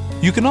Play.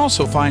 You can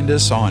also find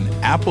us on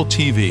Apple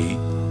TV,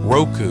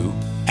 Roku,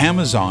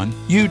 Amazon,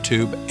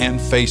 YouTube, and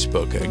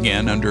Facebook,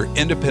 again under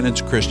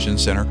Independence Christian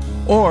Center,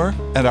 or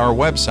at our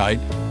website,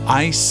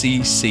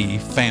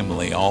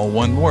 iccfamily, all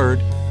one word,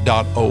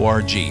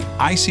 .org,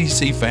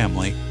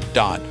 iccfamily.org.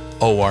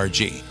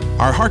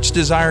 Our heart's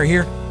desire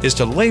here is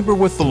to labor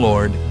with the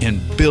Lord in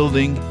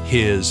building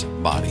His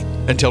body.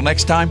 Until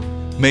next time,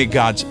 may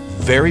God's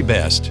very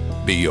best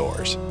be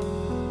yours.